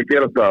það sem er að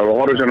gera það og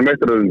horfi svona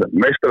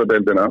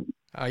meistaradeildina.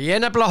 Já, ég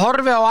nefnilega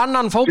horfi á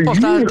annan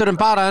fótbolta heldur en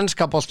bara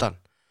enska boltan.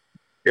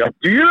 Já,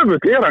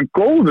 djöfull er hann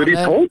góður í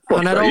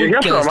fótbolta. Ég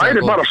hélt að hann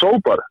væri bara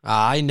sópar.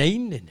 Æ,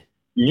 neinin.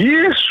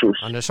 Jésús.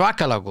 Hann er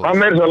svakalega góður. Hann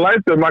meira svo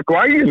lætur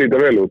Maguire líta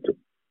vel út.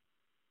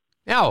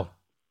 Já.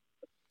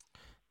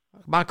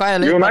 Maguire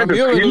líta bara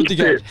mjög vel út í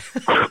gær.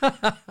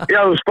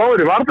 Já, þú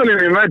spáðir í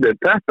vartalínu í United.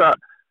 Þetta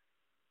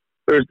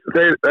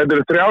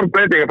eru 3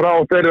 breytingar frá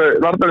þeirra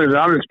vartalínu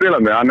sem hann vil spila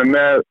með.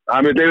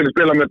 Hann vil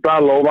spila með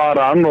Dalot og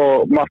Varane og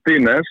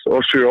Martinez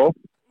og Shaw.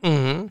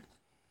 En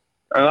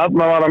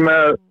þarna var hann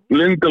með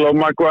Lindelof,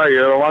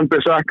 Maguire og Van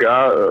Bissaka.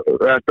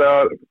 Þetta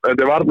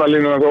er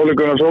varnarlínan af Ole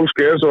Gunnar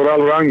Solskjær og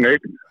Ralf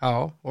Rangnick. Já,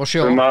 og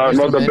Sjó. Sem að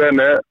nota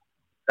bene,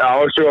 já,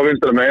 Sjó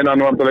vinstra megin, hann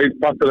var alltaf eitt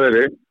partur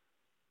þeirri.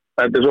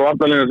 Þetta er svo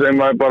varnarlínan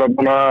sem er bara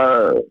búin að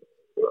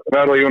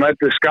verða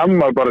United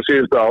skammar bara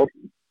síðustu ár.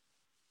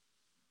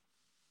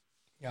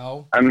 Já.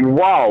 En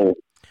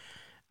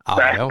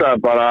þetta er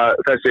bara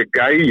þessi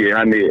gæi,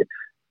 hann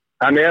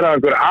er af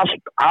einhver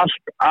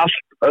allt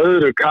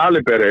öðru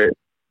kaliberi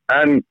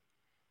en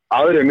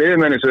aðri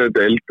miðmenni sem þetta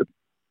deild.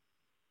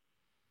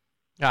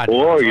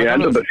 Og ég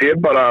held að þetta sé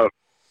bara,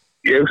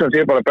 ég hugsa að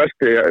sé bara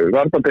besti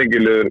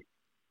varnartengilegur.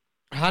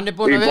 Hann er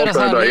búin að vera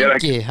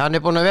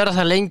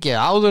það lengi,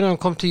 áður en hann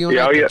kom til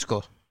United, sko.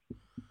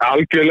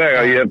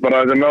 Algjörlega, ég er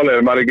bara þessi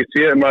málega,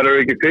 maður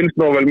er ekki fylgst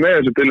nóg vel með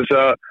þessu til þess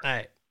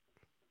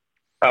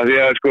að því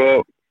að, sko,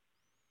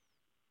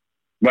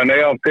 maður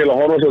eiga til að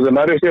horfa svo til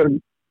nærri sér.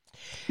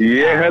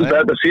 Ég held að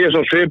þetta sé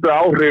svo svipið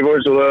áhrif og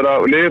eins og það er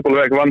að Liverpool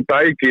vekk Van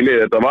Dijk í lið.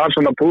 Þetta var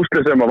svona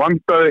púsli sem að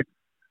vantaði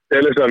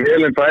til þess að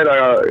vélinn færi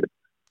að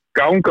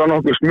ganga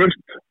nokkuð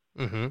smurt.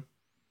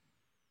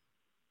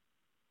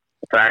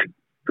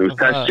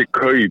 Þessi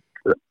kaup.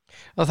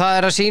 Og það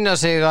er að sýna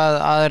sig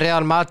að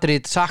Real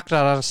Madrid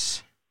saknar hans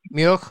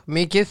mjög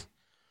mikið.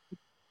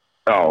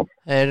 Já.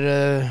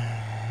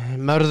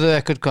 Mörðu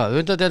ekkert hvað,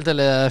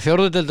 undandeildarlið eða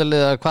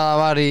fjórðudeildarlið eða hvað það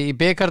var í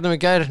bikarnum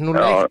í gær,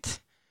 0-1.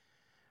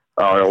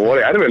 Já, voru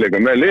í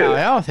erfiðleikum með liðið.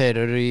 Já, þeir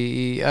eru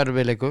í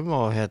erfiðleikum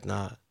og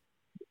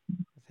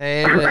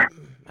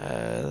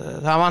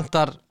það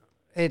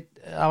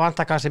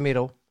vantar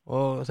Casemiro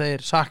og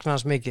þeir sakna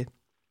hans mikið.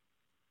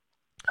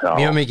 Já,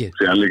 mjög mikið.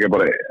 Síðan líka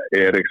bara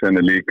Eriksen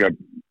er líka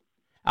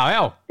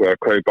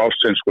kaup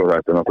ársins, sko,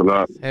 þetta er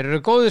náttúrulega. Þeir eru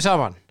góðir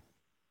saman.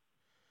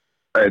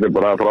 Þetta er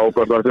bara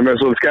frábært. Það sem er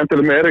svo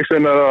skemmtileg með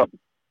Eriksen er að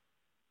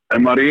ef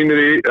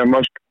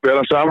maður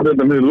spila saman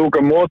þetta með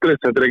Luka Modric,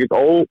 þetta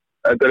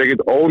er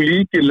ekkit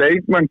ólíki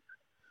leikmenn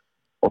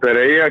og þeir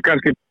eiga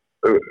kannski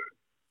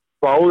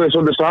báðið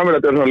svolítið saman.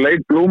 Þetta er svona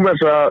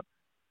leikblúmers að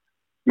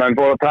mann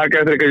fór að taka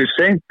eftir eitthvað í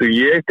seint.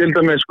 Ég til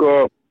dæmis, sko,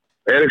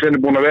 Eriksen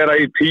er búin að vera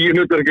í 10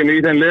 hlutverkinu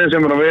í þeim liðin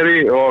sem hann verið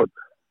í og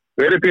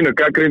verið pínu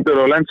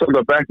gagnrýndur og lensald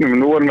á bekknum.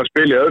 Nú er hann að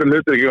spila í öðru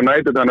hlutverki og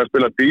United, hann að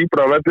spila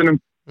dýpra á vellinum.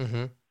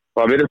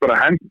 Það virðist bara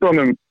hent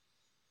honum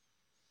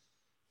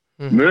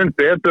mun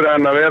betur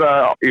en að vera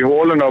í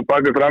hóluna og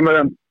baki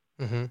frammeðan.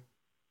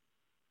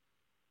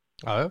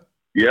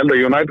 Ég held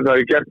að United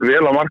hafi gert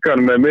vel á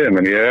markaðanum með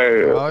miðum, en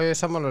ég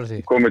sammála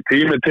því. Komið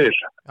tími til.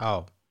 Já.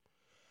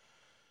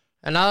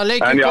 En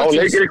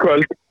leikir í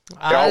kvöld.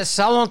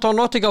 Southampton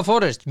Nottingham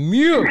Forest,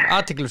 mjög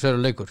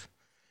athyglisverður leikur.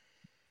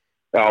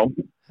 Já.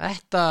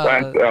 Þetta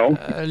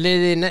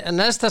liði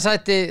næsta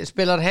sæti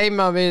spilar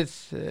heima við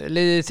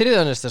liði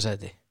þriðja næsta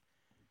sæti.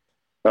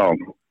 Já.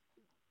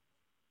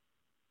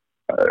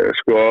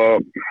 Sko,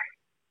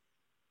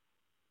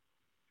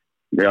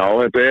 já,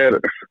 þetta er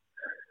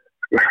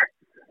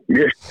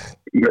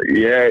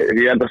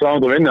ég held að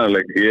Southampton vinna þennan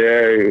leik.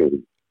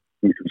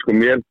 Sko,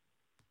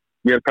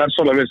 mér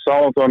persónulega finnst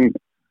Southampton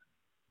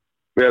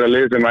vera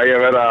lið sem eigi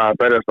að vera að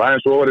berjast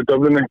aðeins ofar í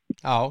töflunni.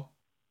 Já.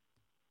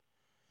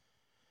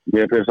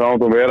 Ég finnst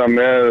Southampton vera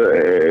með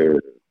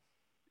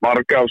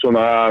marga af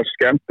svona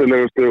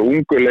skemmtilegustu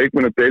ungu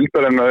leikmennu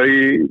deildarinnar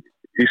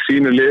í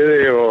sínu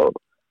liði og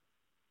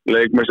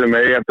leikmenn sem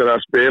eigi eftir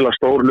að spila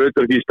stór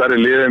hlutverk í stærri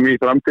liðum í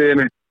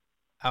framtíðinni.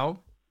 Já.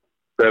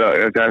 Þeir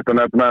að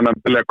nefna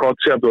hennan Bilja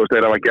Kotsjap,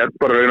 þeir hafa gert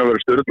bara raun og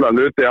verið sturla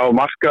hluti á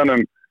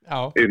markanum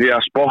í því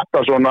að spotta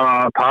svona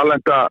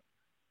talenta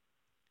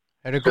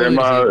sem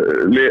að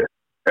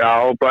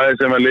bæði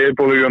sem að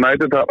Liverpool og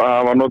United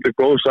hafa notið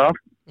góð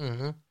saft.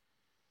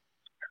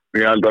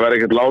 Ég held að vera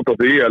ekkert lát á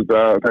því, ég held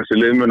að þessi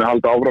lið muni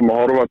halda áfram að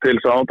horfa til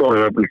Southampton,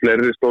 það er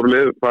fleiri stór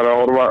lið fara að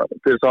horfa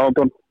til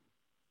Southampton.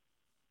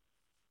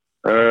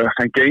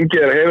 En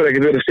gengið hefur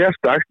ekkert verið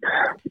sérstakt.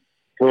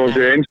 Þó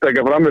sé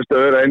einstaka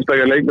framistöður,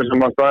 einstaka leikmenn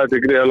sem að staðið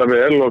til gríðarlega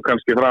vel og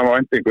kannski fram á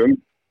væntingum.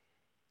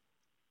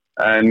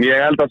 En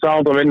ég held að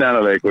Southampton vinni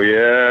þennan leik og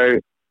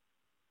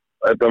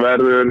þetta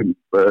verður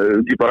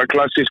ekki bara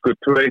klassísku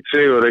 2-1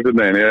 sigur einhvern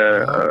veginn.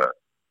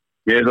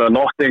 Ég er það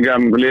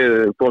Nottingham lið,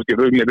 fólki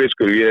fugli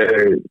fiskur. Ég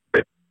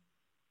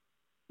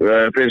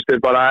finnst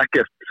þér bara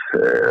ekkert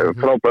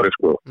frábæri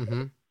sko.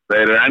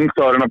 Þeir eru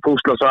ennþá að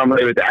púsla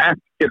saman, þeir veit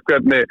ekkert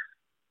hvernig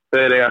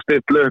þeir eiga að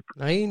stilla upp.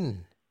 Nein.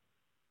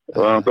 Og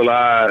það er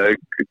náttúrulega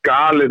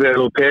galið þegar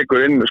þú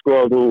tekur inn sko,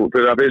 þú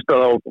fyrir að fyrsta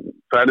þá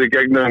ferði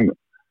gegnum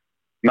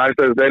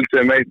næstæðu deild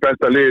sem eitt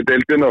besta liði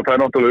deildin og fer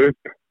náttúrulega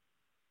upp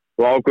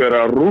og ákveður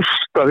að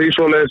rústa því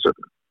svoleiðis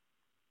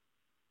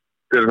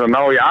til að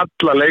ná í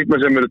alla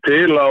leikmenn sem eru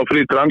til á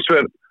frí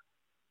transfer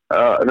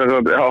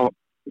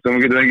sem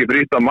getur fengið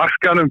frýtt á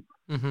markanum.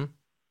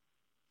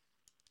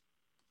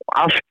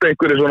 Allt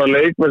einhverju svona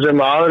leikmenn sem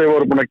aðri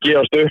voru búin að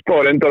gefast upp á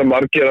og reyndar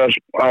margir að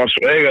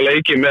eiga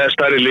leiki með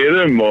stærri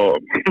liðum og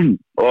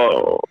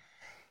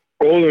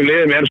góðum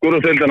liðum í enn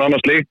skúrufylgd en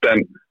annars líkt en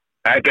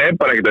þetta er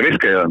bara ekkert að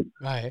virka í það.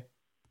 Nei.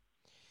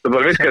 Það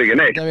bara virkar ekki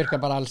neitt. Það virkar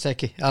bara alls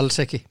ekki.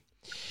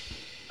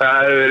 Það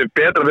hefur verið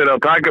betra fyrir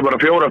að taka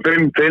bara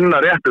 4-5 finna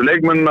réttu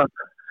leikmennina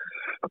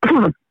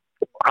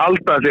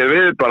halda sér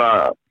við bara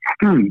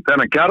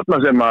þennan kjarna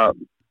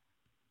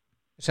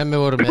sem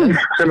við vorum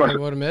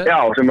með. Já,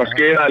 sem að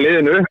skeiða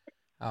liðinu upp.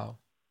 Já.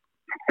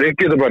 Þeir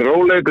geta bara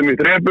róleitum í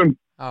þrepum.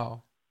 Já.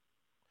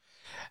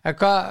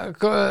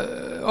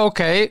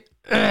 Ok,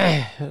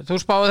 þú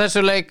spáði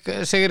þessu leik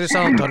Sigri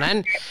Southampton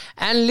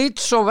en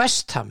Leeds og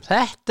West Ham,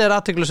 þetta er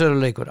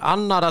athyglisverður leikur,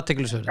 annar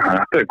athyglisverður.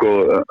 Þetta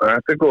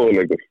er góð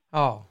leikur.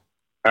 Já.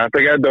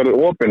 Þetta getur verið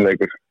opinn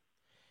leikur.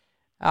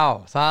 Já,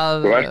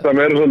 það... West Ham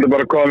eru svolítið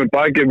bara komið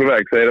bakið upp í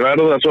veg. Þeir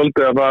verða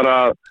svolítið að fara...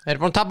 Þeir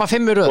eru búin að tapa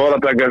 5 í röð.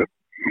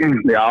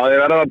 Já,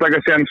 þeir verða að taka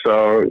séns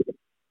og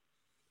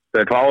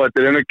þeir fá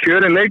þetta einu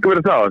kjörin leikur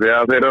fyrir þá því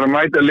að þeir eru að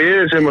mæta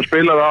liðir sem að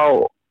spila á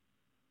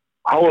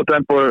háa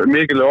tempo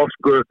mikil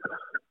orku,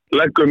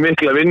 leggur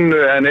mikla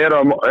vinnu en er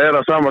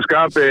að sama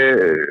skapi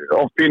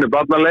oft fínu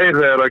barnaleir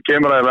þegar það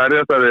kemur að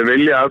verjast að þeir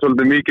vilja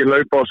svolítið mikið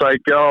hlaupa og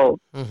sækja og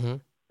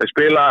þeir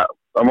spila,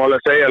 það má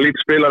alveg segja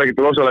Leeds spilar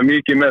ekkert rosalega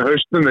mikið með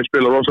haustum, þeir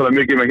spila rosalega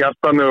mikið með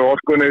hjartanu og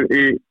orkunni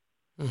í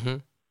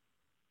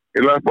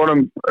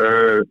löpunum.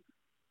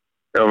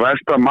 Já,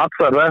 Vestra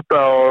mattsar þetta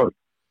og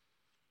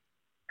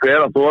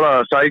hver að þóra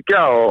að sækja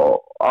og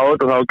á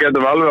þetta þá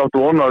getum við alveg átt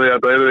vona því að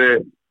þetta er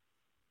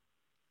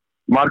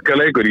marga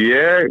leikur.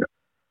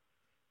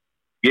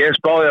 Ég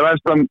spáði að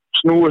Vestra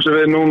snúi sig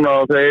við núna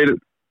og þeir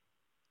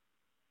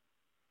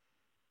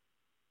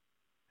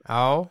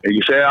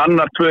ekki segja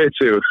annar 2-1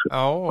 sigur.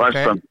 Já,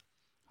 ok.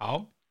 Já.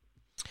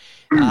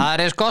 Það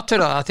er eins gott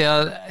fyrir það því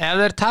að ef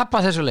þeir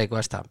tapa þessu leik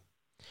Vestra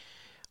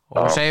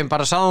og segjum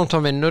bara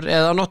Southampton vinnur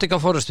eða Nottingham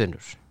Forest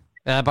vinnur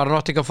eða bara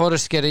Nottingham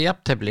Forest gerir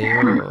jafntefli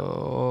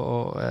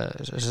og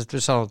við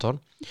Southampton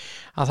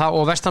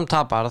og West Ham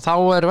tapar þá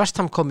er West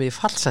Ham komið í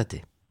fallsæti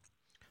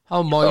þá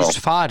er Moyes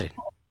farin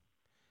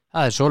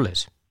það er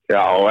svoleiðis.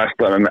 Já, West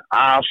Ham er með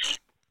allt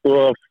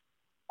og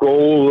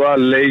góða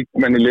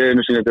leikmenn í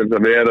liðinu sinni til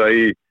að vera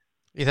í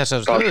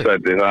þessari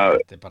stöðu.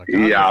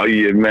 Já,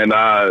 ég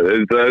meina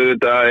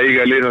þetta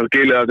eiga lið sem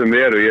skilja það sem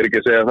veru, ég er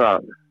ekki að segja það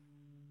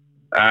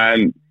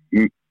en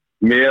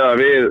með að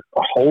við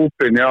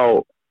hópin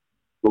og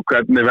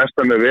hvernig West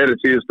Ham er verið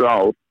síðustu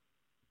ár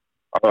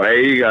að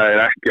eiga er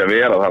ekki að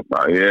vera þarna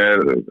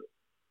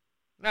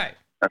Nei.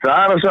 En það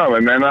er það sama,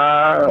 ég meina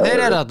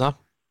Þeir eru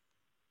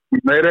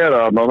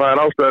þarna og það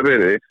er ástæða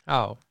fyrir því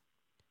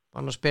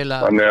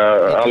Þannig að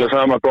alveg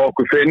sama hvað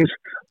okkur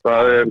finnst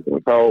það er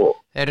þá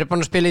Þeir eru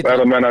búin að spila í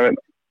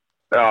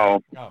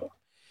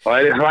það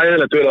er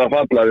hræðilegt fyrir að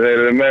falla þeir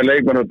eru með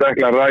leikmenn og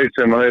Declan Rice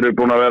sem þeir eru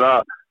búin að vera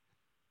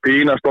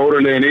pína stóru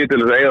liðin í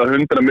til þess að eiga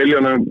 100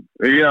 milljónum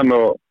í hann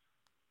og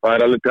það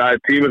er alveg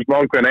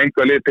tímilsmál hvernig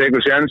einhver lið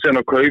tekur sjensin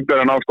og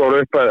kaupir hann á stóru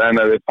upphæð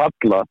en ef þeir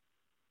falla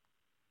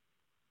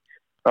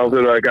þá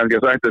þurfa það kannski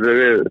að sætta sig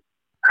við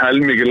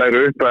helmikið lægri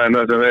upphæð en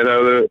það sem þeir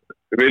hefðu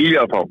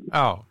viljað fá.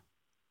 Já.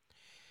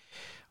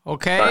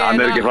 Ok.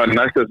 Hann er ekki farið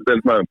næstu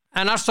deild með þeim.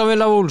 En Aston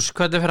Villa Wolves,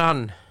 hvernig fyrir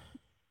hann?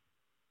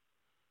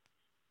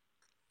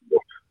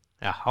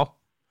 Já.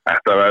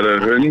 Þetta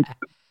verður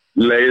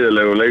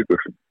leiðilegu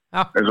leikur.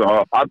 Já. Eins og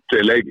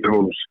allir leikir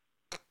Wolves.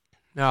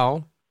 Já.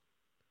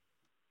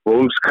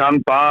 Wolves kann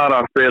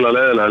bara spila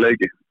leiðilega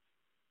leiki.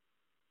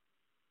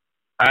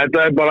 Þetta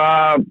er bara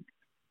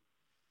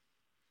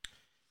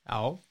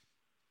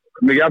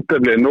mikið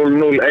jafntefli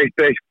 0-0,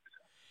 1-1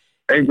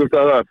 einhvers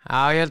staðar.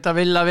 Já, ég held að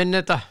Villa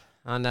vinna þetta.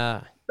 Þannig að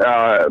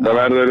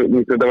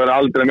þetta verður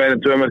aldrei meira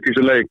en 2 mörk í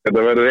þessu leik.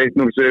 Þetta verður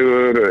 1-0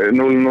 sigur,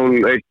 0-0,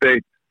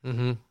 1-1.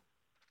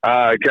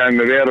 Það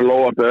kemur vera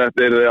lóart að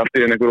þetta er allt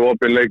í einhver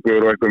opin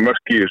leikur og einhver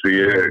mörk í þessu.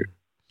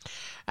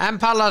 En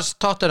Palace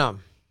Tottenham.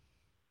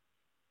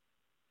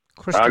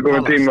 Það er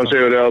komið tíma að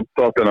sigur á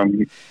Tottenham.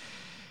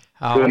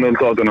 2-0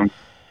 Tottenham.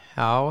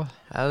 Já,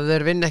 ef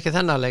þeir vinna ekki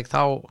þennan leik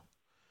þá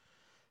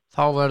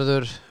þá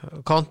verður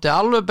Conte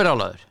alveg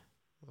brjálaður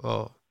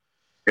og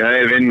Já,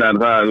 þeir vinna en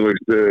það,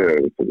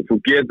 þú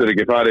getur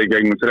ekki farið í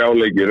gegnum 3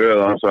 leiki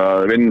röð hans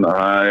að vinna,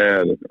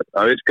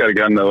 það virkar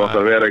ekki annað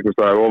að vera einhvers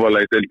staðar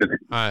ofarlega í deildinni.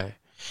 Nei.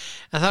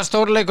 En það er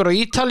stórleikur á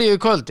Ítalíu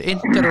í kvöld,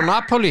 Inter og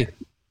Napoli.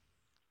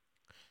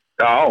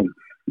 Já.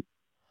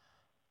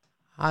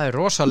 Það er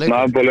rosa leikur.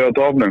 Napoli á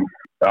topnum,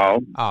 já.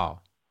 Já.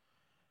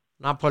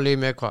 Napoli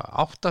með hvað,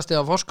 8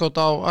 stiga forskot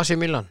á AC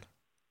Milan.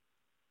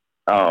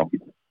 Já.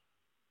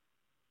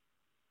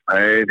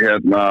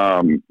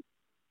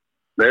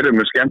 Þeir eru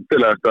mjög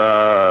skemmtilegt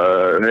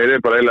þeir eru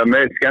bara eiginlega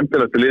með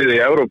skemmtilegt liðið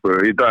í Evrópu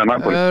í dag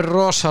Napoli.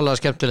 Rosalega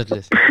skemmtilegt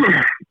lið.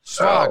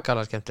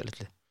 Svakalega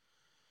skemmtilegt lið.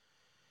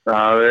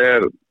 Það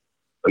er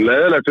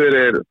leiðilegt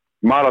fyrir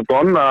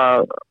Maradona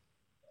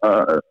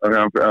að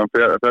hann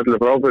fellur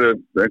frá fyrir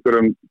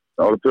einhverjum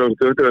árið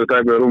 2020 eða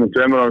tæpið rúmum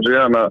 2 árum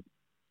síðan að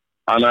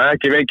hann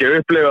ekki fengið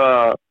upplifa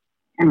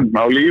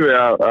á lífi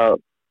að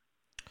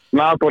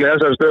Napoli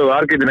þessari stöðu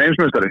Argentínu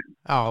heimsmeistari.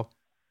 Já.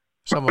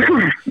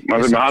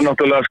 Hann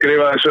náttúrulega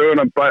skrifaði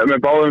söguna með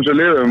báðum sem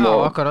liðum Já,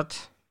 akkurat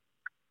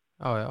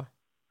Já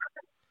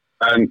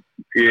En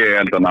ég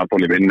held að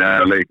Napoli vinni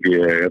að leik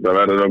þetta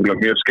verður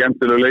mjög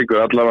skemmtileg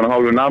leikur allavega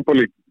hálfu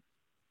Napoli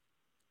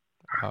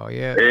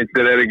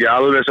Inter ekki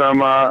alveg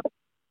sama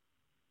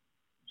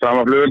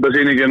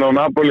flugveldasýningin á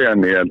Napoli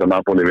en ég held að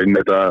Napoli vinni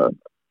þetta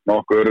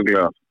nokkuð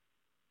örugglega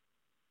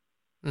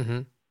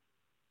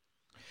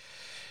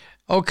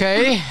Ok,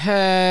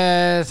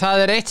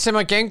 það er eitt sem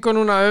að gengur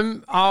núna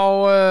á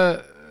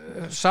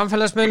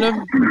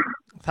samfélagsmiðlum.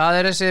 Það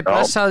er þessi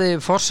blessaði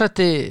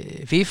forseti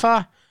FIFA,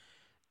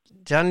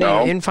 Gianni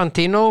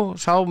Infantino,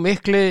 sá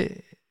mikli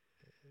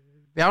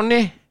bjáni.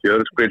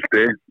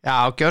 Gjörspilti.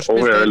 Já,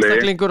 gjörspilti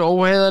einstaklingur,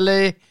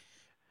 óheiðarlegi.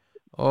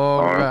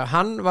 Og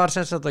hann var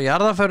sem sagt á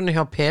jarðarförinu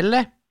hjá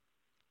Pele.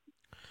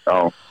 Já.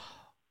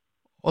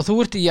 Og þú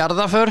ert í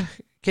jarðarför,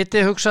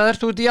 Kitti, hugsaðir,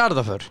 þú ert í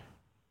jarðarför.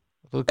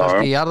 Þú ert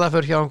kannski í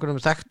jarðarför hjá einhverjum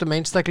þekktum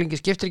einstaklingi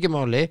skiptir ekki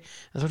máli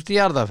en þú ert í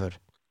jarðarför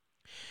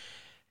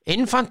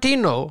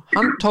Infantino,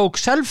 hann tók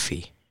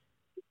selfie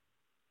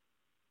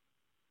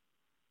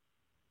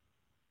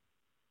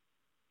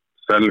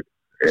Ég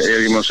er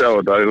ekki maður að sjá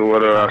þetta þú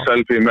verður að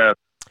selfie með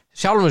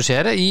sjálfum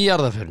sér í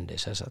jarðarförinni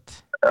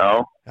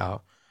Já,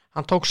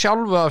 hann tók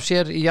sjálfu af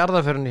sér í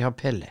jarðarförinni hjá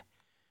Pele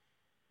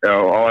Já,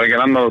 og var ekki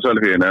annað á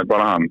selfie-inu,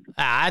 bara hann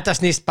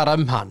Þetta snýst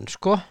bara hann,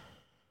 sko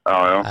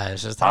Já,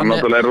 hann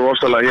náttúrulega er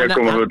rosalega hér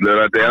koma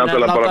fullur þetta er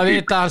náttúrulega bara fíl Hann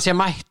vita að hann sé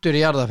mættur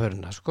í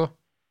jarðarförina, sko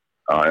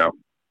Já,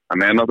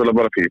 hann er náttúrulega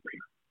bara fíl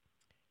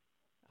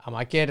Já,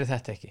 maður gerir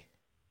þetta ekki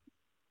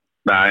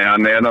Nei,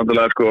 hann er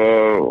náttúrulega, sko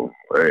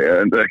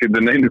ekki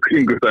til neinu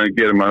kringumstæðum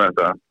gerir maður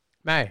þetta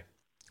Nei,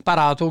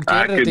 bara að þú gerir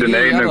þetta ekki til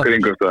neinu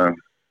kringumstæðum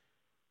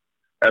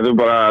En þú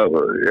bara,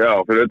 já,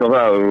 fyrir utan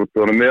það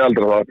þú erum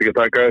miðaldra, þá ert ekki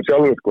að taka þér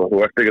sjálfur, sko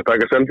þú ert ekki að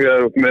taka selfie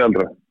að þú ert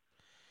miðaldra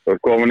Þú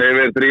ert komin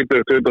yfir 30,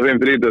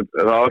 25-30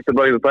 þá ertu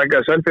bara ekki að taka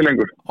selfie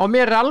lengur Og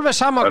mér er alveg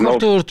sama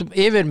hvort þú ert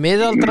yfir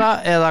miðaldra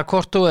eða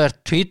hvort þú ert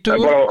 20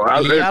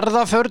 í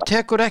jarðarför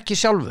tekur ekki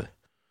sjálfu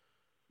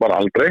Bara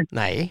aldrei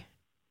Nei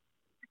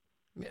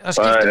Það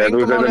skiptir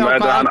engum máli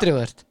á hvað aldrei þú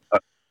ert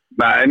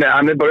Nei,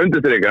 hann er bara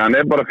undirstrykka, hann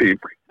er bara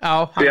fík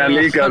Síðan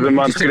líka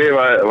sem hann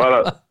skrifaði var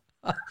að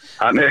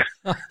hann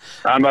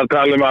var að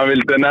tala að hann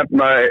vildi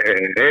nefna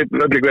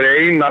einhver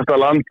einasta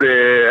landi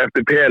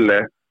eftir Pele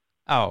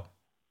Já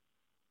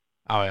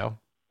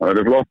Það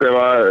er flott ef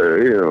að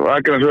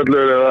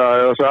Akranesvöllur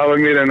eða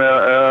Safamýrin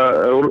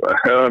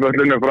eða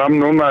völlurinn fram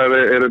núna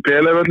eru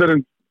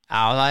Pele-völlurinn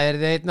Já, það er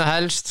einna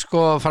helst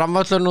sko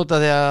framvöllurinn út af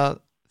því að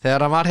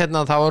þegar hann var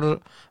hérna þá var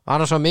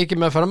hann svo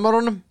mikið með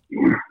framvörunum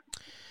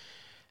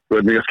Þú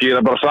veit ekki að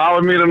skýra bara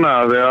Safamýrina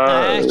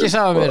Nei, ekki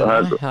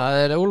Safamýrina, það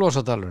er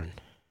Úlfarsadalurinn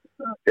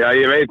Já,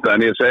 ég veit það,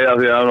 en ég segja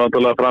því að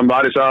náttúrulega fram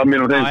var í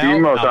Safamýrin á þeim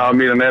tíma og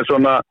Safamýrin er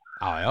svona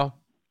Já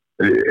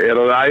Er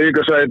það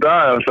æfingarsvæði í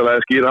dag? Það er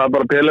skýra það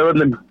bara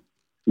Pele-völlin?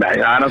 Nei,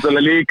 það er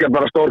náttúrulega líka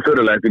bara stór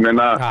fyrirlegt. Ég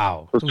meina,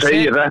 þú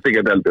segir þetta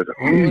ekki heldur.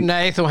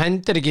 Nei, þú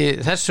hendir ekki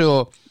þessu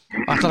og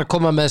ætlar að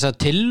koma með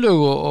þessa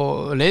tillögu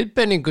og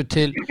leiðbeiningu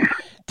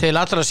til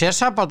allra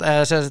sérsamband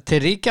eða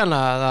til ríkjana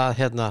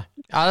að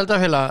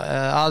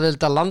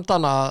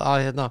aðildarlandana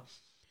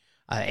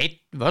að einn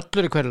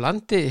völlur í hverju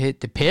landi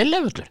heiti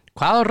Pele-völlur.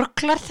 Hvaða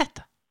rugl er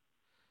þetta?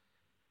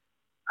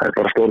 Það er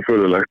bara stór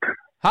fyrirlegt.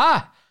 Hæ?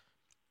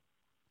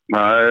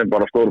 Það er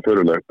bara stór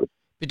fyrirlegt.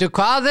 Veitu,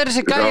 hvað er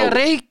þessi gæi að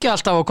reykja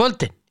alltaf á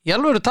kvöldin? Ég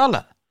alveg eru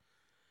talað.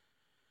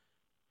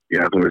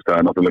 Já, þú veist, það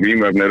er náttúrulega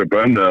vímöfni eru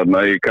bönnu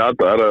þarna í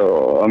Katar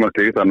og annars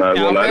tík, þannig að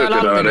það er til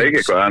að reykja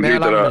eitthvað.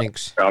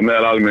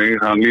 Meðal almennings.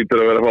 Hann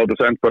lítur að vera fátt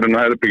að senda bara inn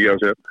á herbyggja á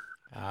sér.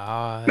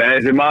 Nei,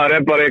 þessi maður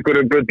er bara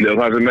einhverju bulli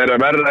og það sem er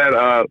að verða er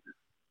að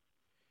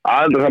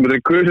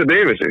aðildarsambandir kusið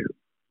yfir sig.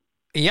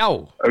 Já.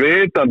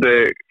 Vitandi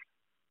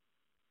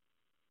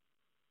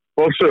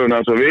forsöguna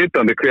svo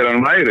vitandi hver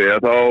hann væri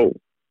að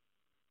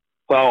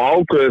þá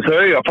ákveði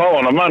þau að fá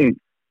hana mann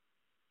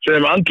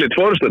sem andlit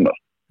forstundar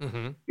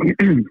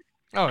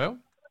Já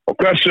og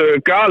hversu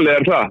gali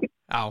er það?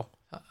 Já,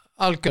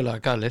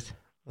 algjörlega galið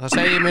Það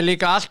segir mér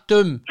líka allt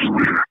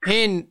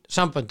hinn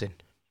samböndin.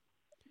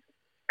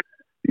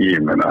 Ég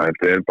meina,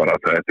 þetta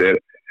er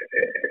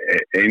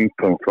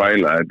eintóm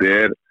þvæla. Þetta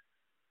er,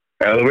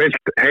 ef þú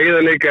vilt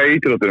heiðarleika í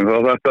íþróttum, þá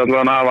þarftu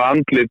allavega að hafa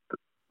andlit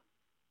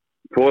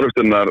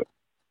forystunnar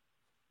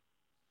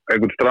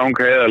einhvern stráng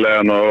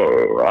heiðarlegan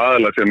og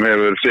aðila sem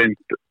hefur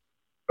sinnt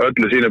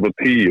öllu sína på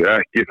 10,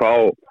 ekki fá.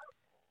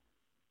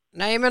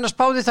 Nei, ég meina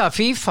spáði það,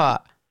 FIFA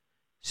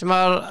sem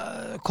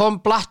kom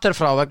Blatter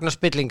frá vegna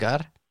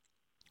spillingar,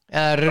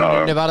 eða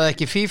rauninni var það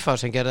ekki FIFA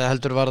sem gerði,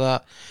 heldur var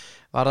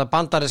það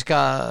bandaríska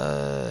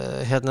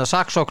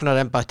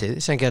saksóknarembættið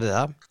sem gerði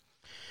það.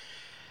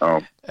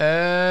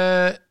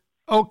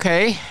 Ok,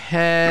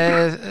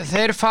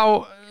 þeir fá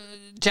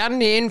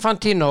Gianni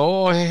Infantino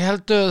og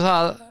heldur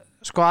það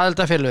sko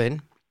aðildafélögin.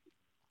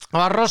 Það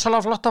var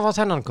rosalega flott að fá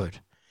þennan gaur.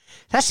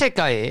 Þessi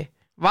gæi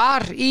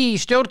var í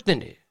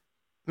stjórninni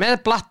með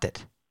Blatter.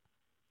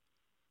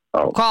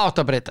 Hvað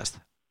átt að breytast?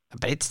 Það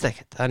breytist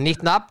ekkert, það er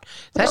nýtt nafn.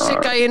 Þessi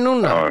gæi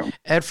núna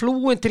er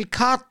flúinn til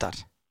Katar.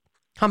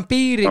 Hann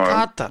býr í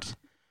Katar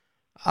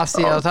af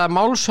því að það er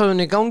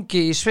málshöfun í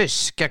gangi í Sviss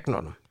gegn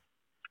honum.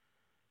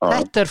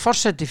 Þetta er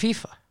forseti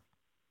FIFA.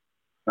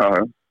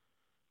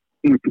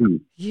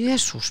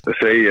 Jesús. Það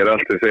segir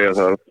allt, það segja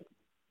það.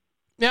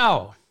 Já.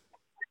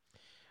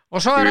 Og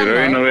svo er annað. Í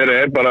raun og veru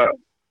er bara,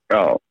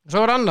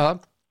 Svo er annað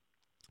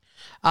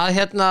að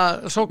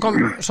svo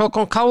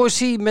kom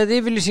KSI með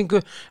yfirlýsingu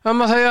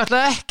að þau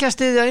ætla ekki að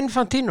styðja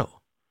Infantino.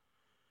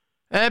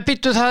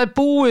 Býttu, það er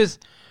búið,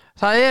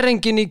 það er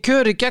enginn í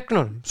kjöri gegn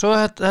honum. Svo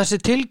þessi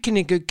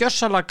tilkynningu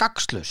gjörsamlega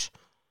gagnslaus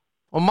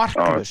og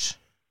marklaus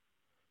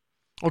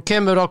og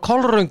kemur á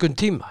kolröngum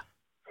tíma.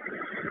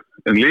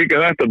 En líka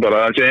þetta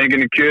bara, það sé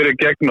enginn í kjöri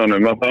gegn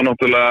honum, að það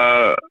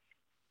náttúrulega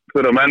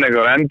fyrir menn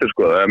eitthvað að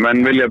endurskoða. Ef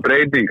menn vilja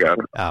breytingar,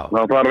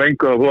 þá þarf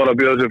einhver að fóra að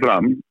bjóða sig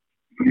fram.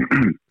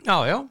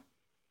 Já.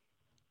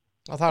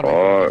 Það þarf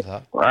að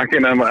það. Ekki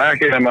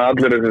nema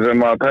allir þessi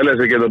sem að telja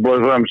sig geta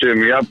bóðið fram sem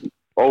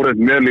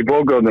óreitt mjöl í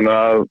bókautinu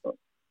að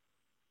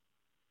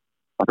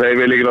þeir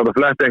vil ekki láta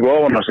fletta einhver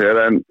ofan á sér,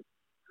 en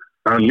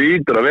hann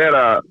lítur að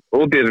vera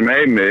út í þessum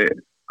heimi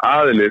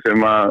aðili sem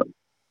að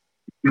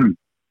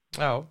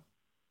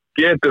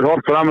getur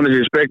hort framan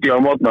í spegli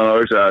á mótnana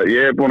og hugsa að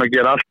ég er búin að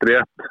gera allt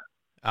rétt.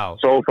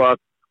 So far.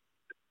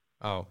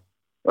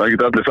 Það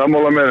getur allir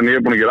sammála með, en ég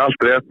er búin að gera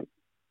allt rétt.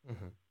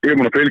 Ég er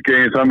búin að fylgja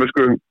eigin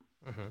samvisku.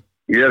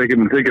 Ég er ekki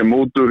búin að þykja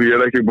mútur, ég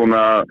er ekki búin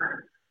að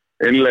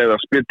innleiða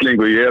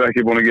spillingu, ég er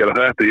ekki búin að gera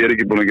þetta, ég er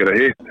ekki búin að gera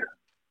hitt.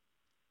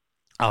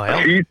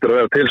 Það hlýtur að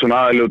vera til svona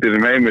aðili út í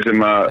þeim heimi sem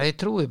að ég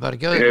trúi bara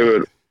ekki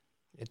öðru.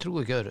 Ég trúi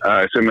ekki öðru.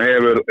 Sem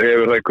hefur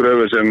það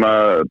kröfu sem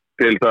að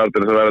til þar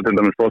til þess að vera til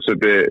dæmis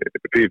forseti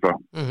FIFA.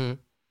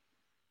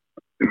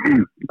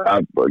 Það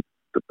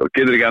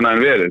getur ekki annað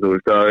en verið, þú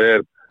veist,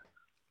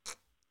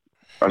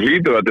 það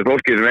hlýtur að þetta er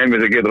fólki sem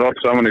heimi sem getur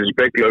hort saman í þessi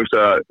spegli og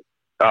hugsa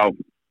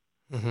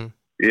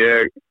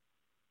ég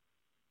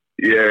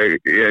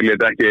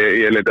lét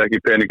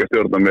ekki peninga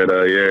stjórna mér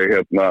að ég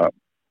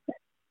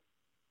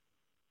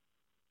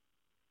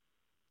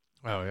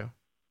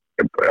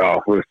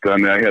þú veist,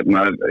 þannig að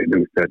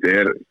þetta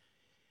er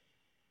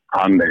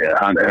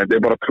þetta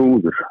er bara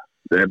trúður,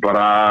 þetta er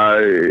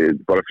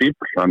bara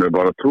fíbl, hann er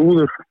bara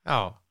trúður.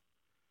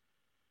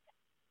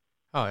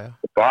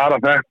 Bara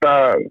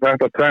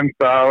þetta tvent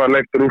að hafa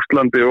leikt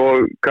Rússlandi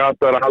og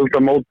Katar að halda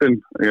mótin.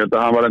 Ég held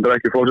að hann var endur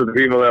ekki fórseti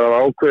FIFA þegar það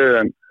var ákveðið,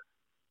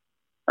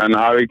 en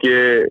hafi ekki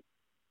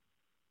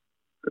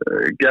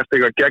gert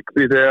eitthvað gegn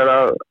því þegar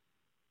að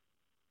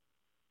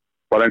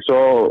bara eins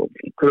og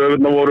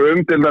kröfurnar voru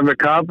til dæmis með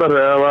Katar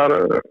þegar var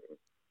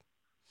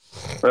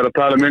verið að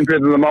tala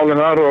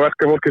innflytjendamálin þar og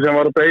verkafólki sem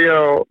var að beygja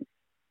og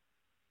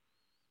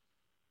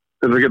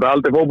til þess að geta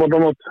haldið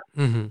fótboltamót.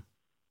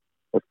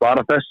 Og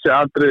bara þessi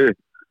atriði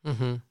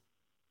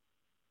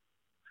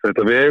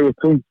þetta vegur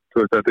tungt,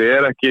 þetta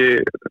er ekki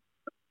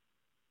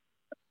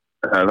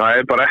það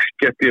er bara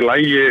ekkert í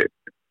lagi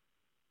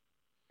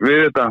við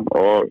þetta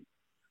og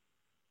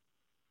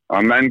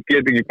að menn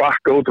get ekki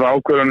bakka út frá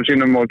ákvörðunum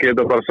sínum og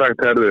geta bara sagt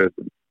herðu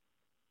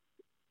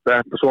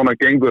þetta svona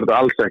gengur þetta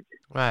alls ekki.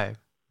 Nei.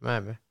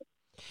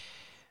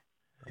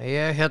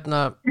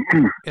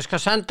 Ég skal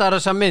senda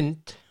þessa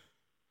mynd.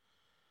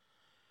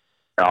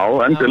 Já,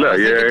 endilega.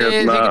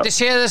 Þið getið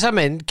séð þessa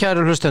mynd,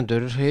 kæru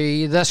hlustendur,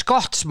 í The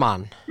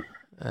Scotsman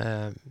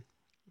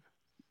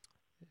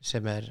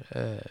sem er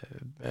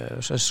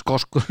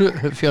skoskur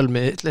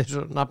fjölmiðill, eins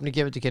og nafni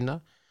gefur til kynna.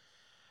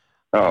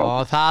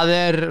 Og það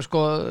er,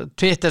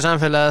 Twitter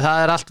samfélagið, það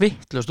er allt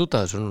vitlaust út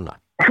af þessu núna.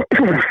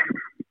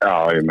 Já,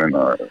 ég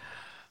meina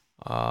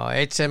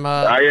eitt sem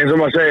að eins og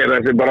maður segir,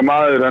 þessi bara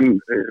maður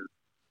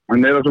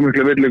hann er svo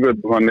miklu villigur,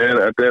 hann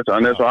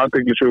er svo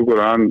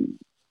athyglisjúkur,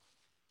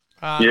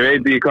 ég veit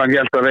ekki hvað hann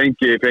hélt að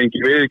fengi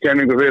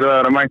viðurkenningu fyrir það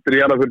að mættur í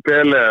fyrir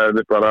Pele,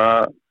 þetta er bara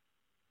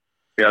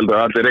ég held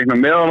að allir reikna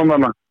með honum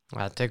þarna.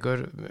 Það tekur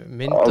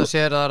mynda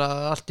sér að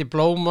allt í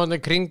blómanu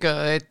kring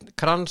einn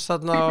krans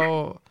þarna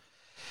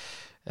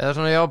eða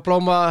svona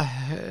blóma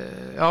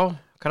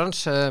krans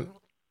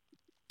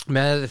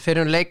með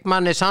fyrir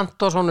leikmanni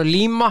Santos og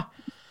Lima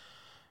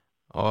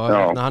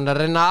og hann er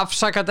að reyna að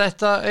afsaka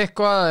þetta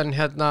eitthvað en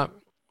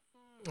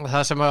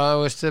það sem að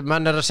veist,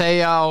 menn er að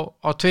segja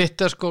á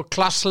Twitter sko,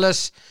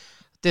 classless,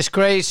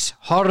 disgrace,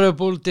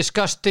 horrible,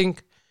 disgusting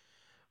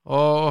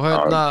og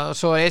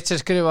svo eitt sem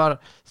skrifar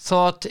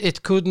thought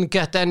it couldn't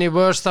get any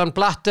worse than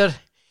Blatter,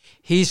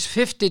 he's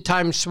 50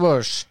 times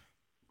worse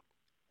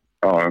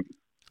og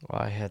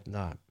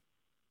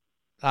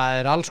það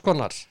er alls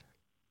konar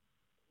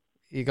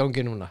í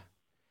gangi núna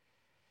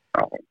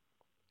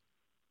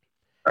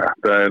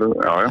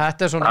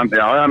Þetta er svona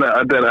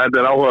þetta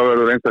er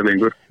áhugaverður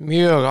einstaklingur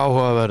mjög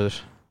áhugaverður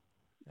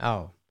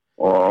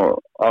og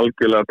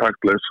algjörlega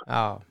taktlaus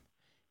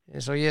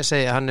eins og ég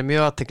segi, hann er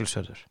mjög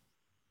athyglisverður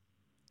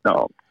já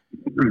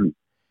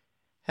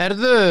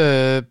Herðu,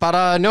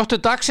 bara njóttu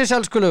dagsins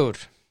elskulegur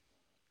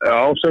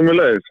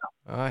sömuleiðis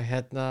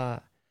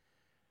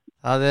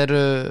það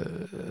eru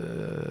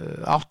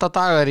 8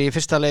 dagar í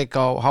fyrsta leik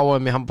á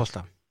HM í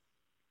handbolta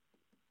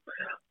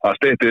Það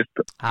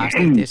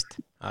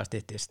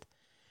styttist.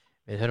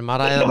 Við þurfum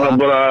að ræða það.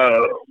 Bara,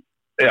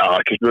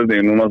 ekki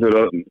spurning. Núna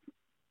þurfa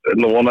að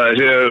vona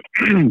þessi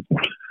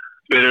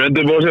fyrir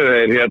undirbósið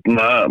þeir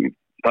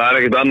það er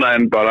ekkert annað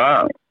en bara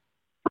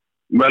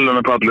velum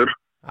með pallur.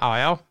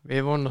 Já,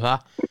 við vonum það.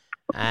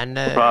 En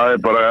það er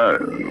bara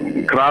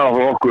krafa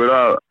fyrir okkur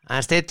að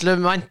en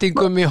stillum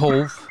væntingum í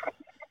hóf.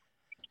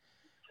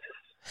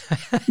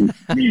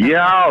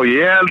 Já,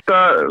 ég held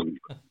að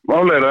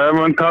málega, ef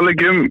mann tala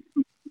ekki um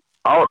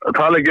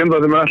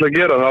það sem er ætla að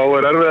gera þá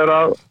er erfiðar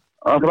að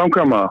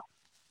framkvæma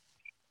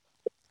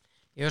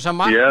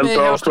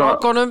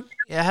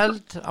Ég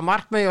held að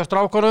markmiði hjá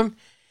strákonum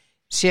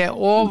sé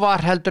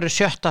ofar heldur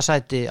 7.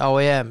 sæti á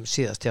EM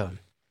síðast hjá þeim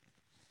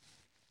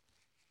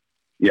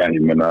Já,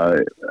 ég meina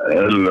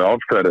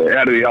ástæði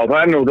það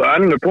er nú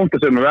ennur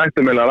punktur sem við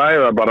ættum að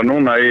ræða bara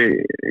núna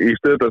í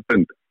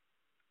stöðastund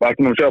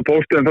Vartum að sjá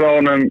póstinn frá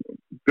honum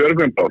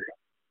Björgvin Pál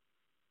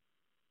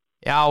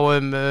Já,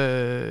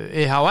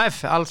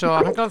 IHF, altså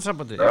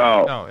handknattleiksambandið.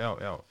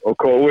 Já. Og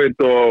COVID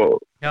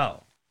og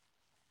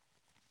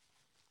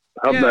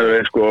þarna er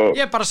við sko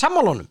Ég er bara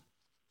sammála honum.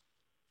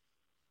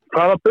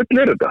 Hvaða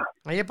bull er þetta?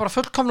 Ég er bara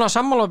fullkomlega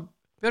sammála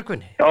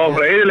Björgvinni. Já,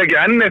 bara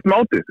eyðileggja enn eitt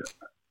mátið.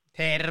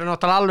 Þeir eru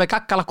náttúrulega alveg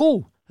gaggala gú,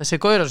 þessi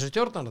gaurar sem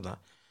stjórnar þetta.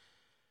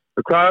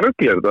 Hvaða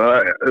rugl er þetta?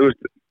 Þú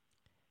veist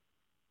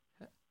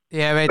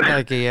Ég veit það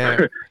ekki,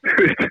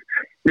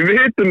 Við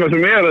vitum það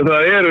sem að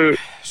það eru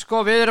sko,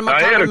 við erum að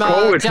tala um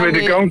COVID sem er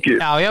í gangi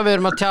við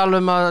erum að tala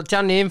um að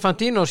Gianni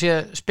Infantino sé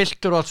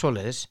spiltur og allt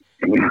svoleiðis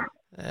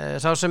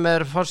sá sem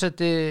er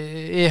forseti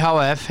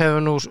IHF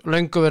hefur nú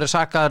löngu verið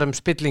sakaður um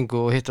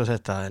spillingu og hitt og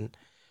þetta en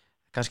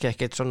kannski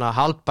ekkert svona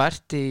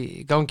haldbært í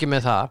gangi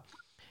með það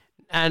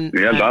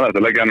Ég held að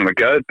þetta leggja hann að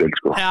geðdeild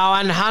sko Já,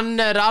 en hann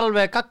er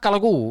alveg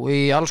gaggalagú í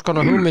alls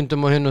konar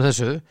hugmyndum og hinn og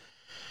þessu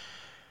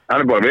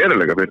Hann er bara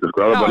veruleika fyrst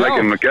sko, það er bara leggja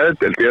hann að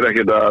geðdeild ég er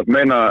ekkert að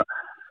meina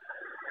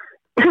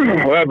og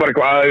það er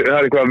bara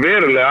eitthvað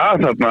verulega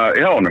að þarna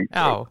í honum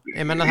Já,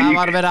 ég menna það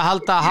var verið að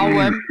halda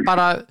HM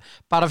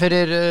bara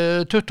fyrir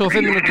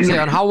 25 minútur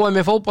síðan HM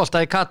í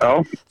fótbolta í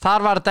Katar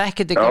þar var þetta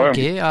ekkert í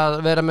gangi að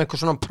vera með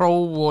eitthvað svona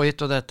próf og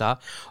hitt og þetta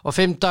og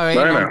 5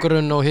 daga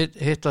einangrun og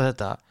hitt og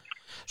þetta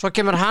svo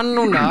kemur hann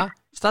núna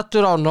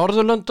stattur á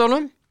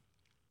Norðurlöndunum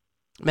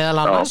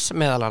meðal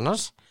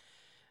annars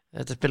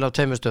þetta spila á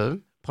 2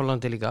 stöðum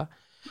Pólandi líka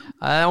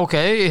ok,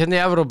 hérna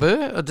í Evrópu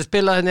þetta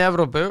spilað hérna í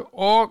Evrópu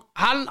og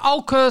hann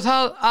ákveður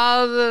það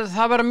að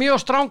það vera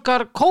mjög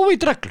strangar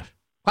COVID-reglur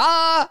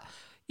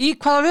í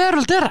hvaða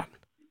veröld er hann?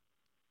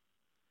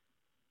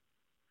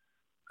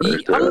 Í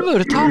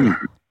alvöru tala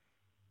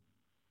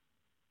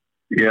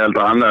Ég held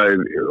að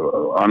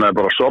hann er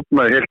bara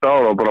sofnað heilt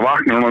ára og bara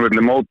vaknað núna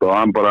milli móta og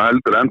hann bara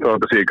heldur ennþá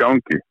þetta sé í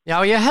gangi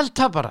Já, ég held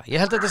það bara, ég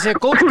held að þetta sé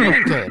góð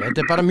skýring þetta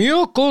er bara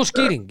mjög góð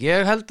skýring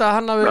ég held að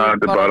hann hafi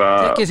bara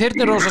tekið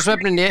þyrnirósa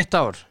svefnin í 1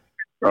 ár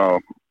Já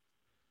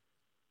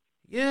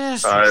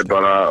Jesus. Það er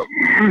bara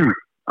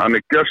hann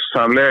er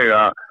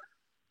gjörsamlega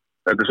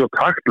þetta er svo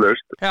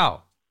taktlaust Já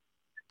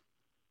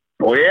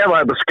og ef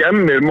þetta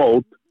skemmir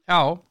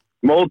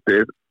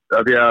mótið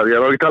af því að ég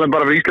er ekki að tala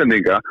bara fyrir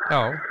Íslendinga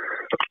Já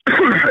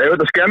ef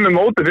þetta skemmir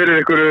mótið fyrir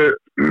einhverju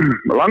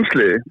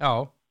landsliði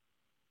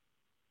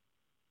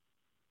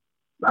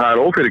það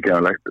er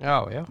ófyrirgefanlegt Já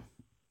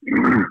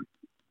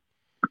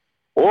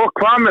og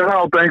hvað með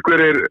það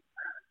einhverjir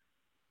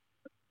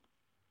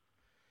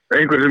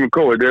sem er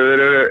COVID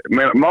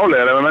málið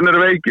er ef menn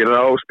eru veikir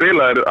þá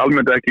spila er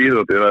almennt ekki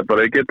íþróttir það er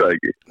bara ég geta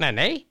ekki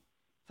Nei,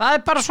 það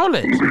er bara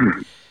svoleiðis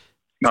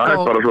Það er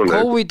bara svoleiðis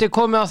COVID er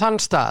komið á þann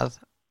stað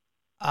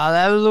að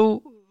ef þú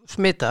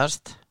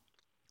smittast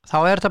þá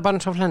er þetta bara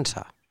eins og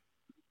flensa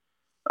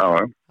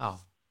Já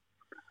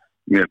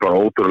Mér er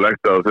bara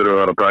ótrúlegt að þurfa að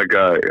vera að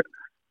taka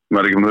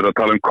maður er ekki að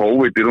tala um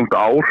COVID í rúmt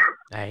ár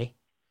Nei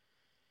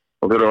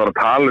og þurfa að vera að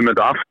tala um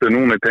þetta aftur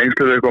núna í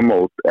tengslu við eitthvað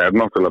mót er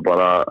náttúrulega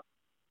bara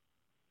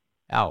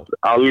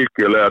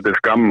algjörlega til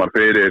skammar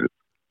fyrir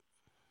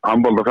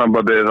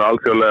handboltasambandið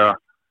alþjóðlega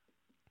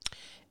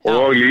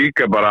og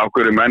líka bara á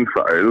hverju menn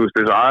það, þú veist,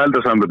 þessu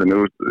aðeldarsambandinu,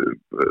 þú veist,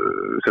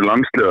 þessi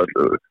landslið,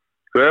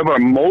 þau er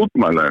bara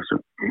mótmæla þessu.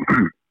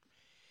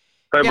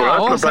 Það er bara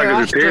öll að taka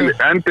þessu til,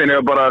 endin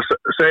er bara að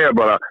segja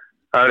bara,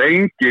 það er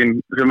enginn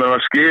sem er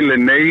að skilja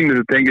neinu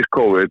sem tengist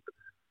COVID,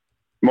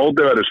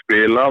 mótið verður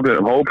spila,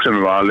 fyrir hóp sem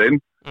er valinn,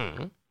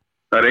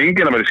 það er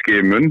enginn að vera í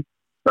skimun,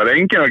 það er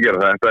enginn að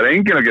gera þetta, það er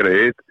enginn að gera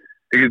hitt,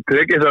 við getum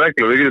tekið þessar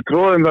reglur, við getum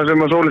tróðum það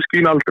sem að sóli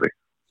skín aldrei.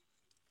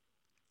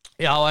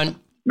 Já, en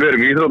við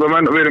erum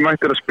íþróttamenn og við erum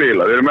mættir að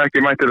spila. Við erum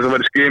ekki mættir að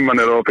vera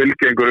skimanir og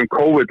fylgja einhverjum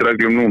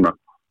COVID-reglum núna.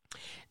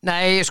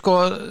 Nei, sko,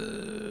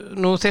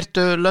 nú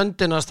þyrftu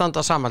löndin að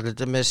standa saman til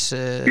dæmis.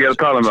 Ég er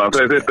að tala um það,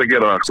 þeir þyrftu að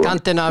gera það, sko.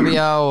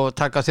 Skandinavía og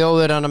taka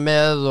þjóðir hana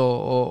með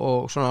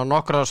og svona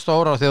nokkra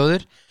stóra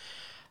þjóðir.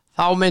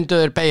 Þá myndu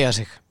þeir beygja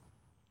sig.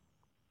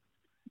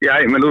 Já,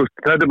 menn þú veist,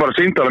 þetta er bara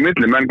símtal á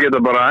milli. Menn geta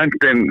bara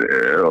hendin,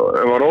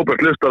 ef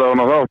Róbert hlustar á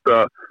hana þátt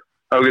að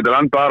þá getur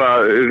hann bara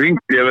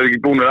ringt, ég verð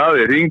ekki búinir að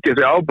því, ringið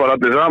sig á bara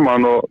allir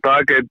saman og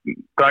taka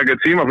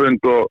eitt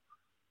símafund og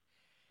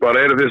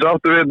bara eru þið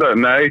sáttu við þetta?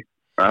 Nei,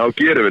 þá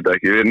gerum við þetta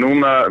ekki.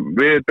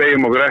 Við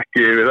beigjum okkur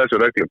ekki við þessu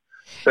reglum.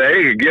 Það er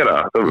ekki að gera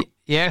það.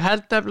 Ég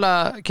held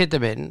nefnilega, Kiddi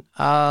minn,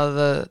 að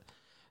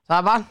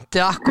það vanti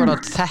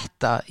akkurat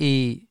þetta í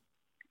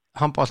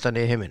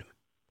handboltanum í heiminum.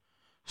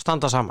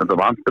 Standa saman. Þetta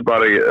vanti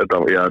bara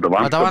þetta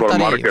vantar bara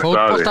marga staði.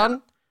 Fótboltan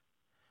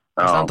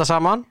að standa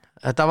saman.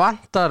 Þetta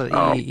vantar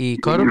í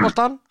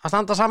körfuboltan að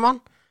standa saman.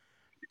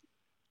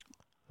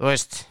 Þú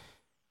veist.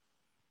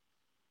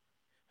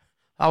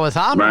 Þá er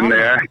það nú.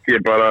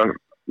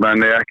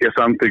 Menn er ekki að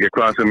samþykja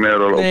hvað sem er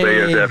og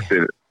beygja sig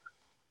eftir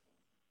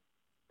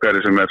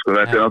hverju sem er, sko.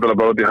 Þetta er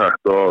náttúrulega bara út í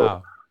hægt og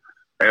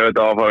ef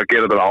þetta á að fara að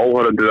gera þetta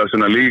áhörandi það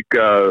svona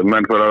líka,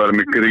 menn fara að vera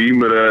með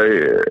grímur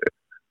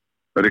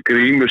verið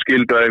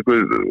grímurskylda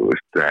eitthvað,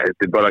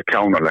 þetta er bara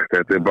kjánalegt,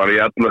 þetta er bara í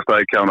alla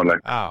staði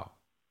kjánalegt. Já.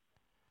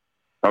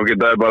 Þá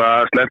geta það bara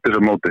sleppt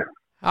þessu móti.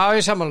 Já,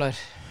 ég sammálaður.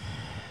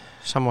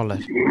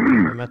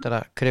 Við möttum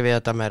að krifja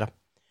þetta meira.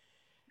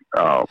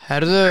 Já,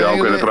 herðu, sjá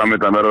hvernig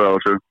framöndan verður á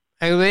þessu.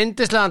 Eigum við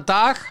yndislegan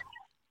dag,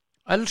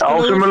 elskulegur.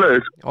 Já,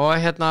 sömuleiðis. Og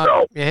ég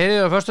heyri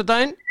það á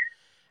föstudaginn,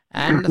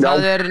 en það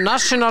er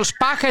National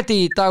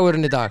Spaghetti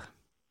dagurinn í dag.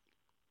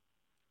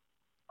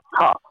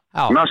 Ha?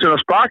 Já.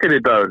 National Spaghetti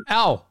dagur?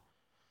 Já.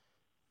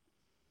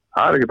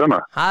 Það er ekkert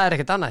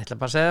annað. Ég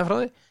ætla bara að segja það frá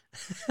því.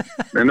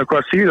 En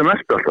hvað síðan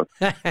ertu alltaf?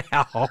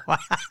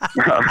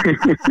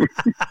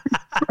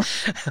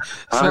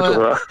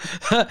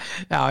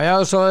 Já,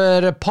 svo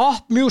er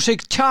Pop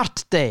Music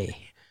Chart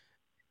Day.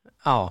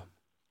 Já,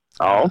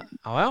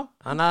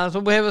 þannig að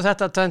þú hefur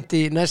þetta tvent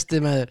í næsti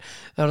með þér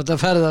þegar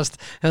þetta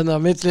ferðast hérna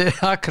á milli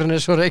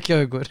Akranes og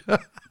Reykjavíkur.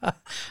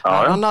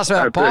 Annars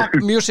vegar Pop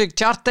Music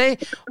Chart Day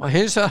og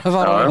hins vegar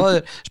var að fá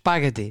þér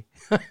spaghetti.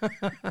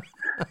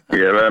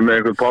 Ég verði með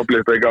einhvern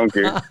poplista í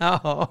gangi. Já,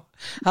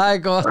 það er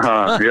gott.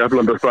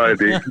 Jafnblanda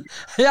spaghetti.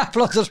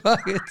 Jafnblanda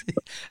spaghetti.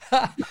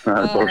 Það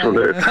er bara svo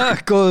leið.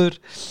 Góður.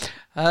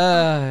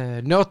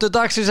 Njóttu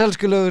dagsins,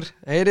 elskulegur.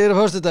 Heyrir á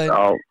föstudaginn.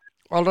 Já.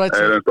 All right.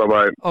 Heyrjumst,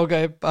 bye. Ok,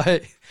 bye.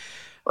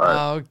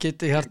 Já,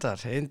 Kiddi Hjartar.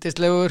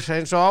 Yndislegur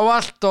eins og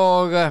ávallt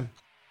og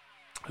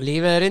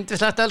lífið er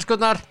yndislegt,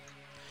 elskurnar.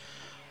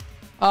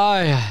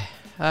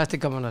 Þetta er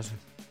gaman að þessu.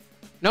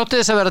 Njóttu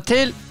þess að vera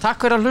til. Takk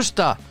fyrir að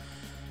hlusta.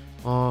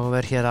 Og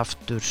verð hér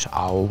aftur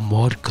á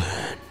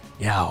morgun.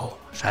 Já,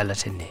 sæla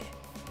sinni.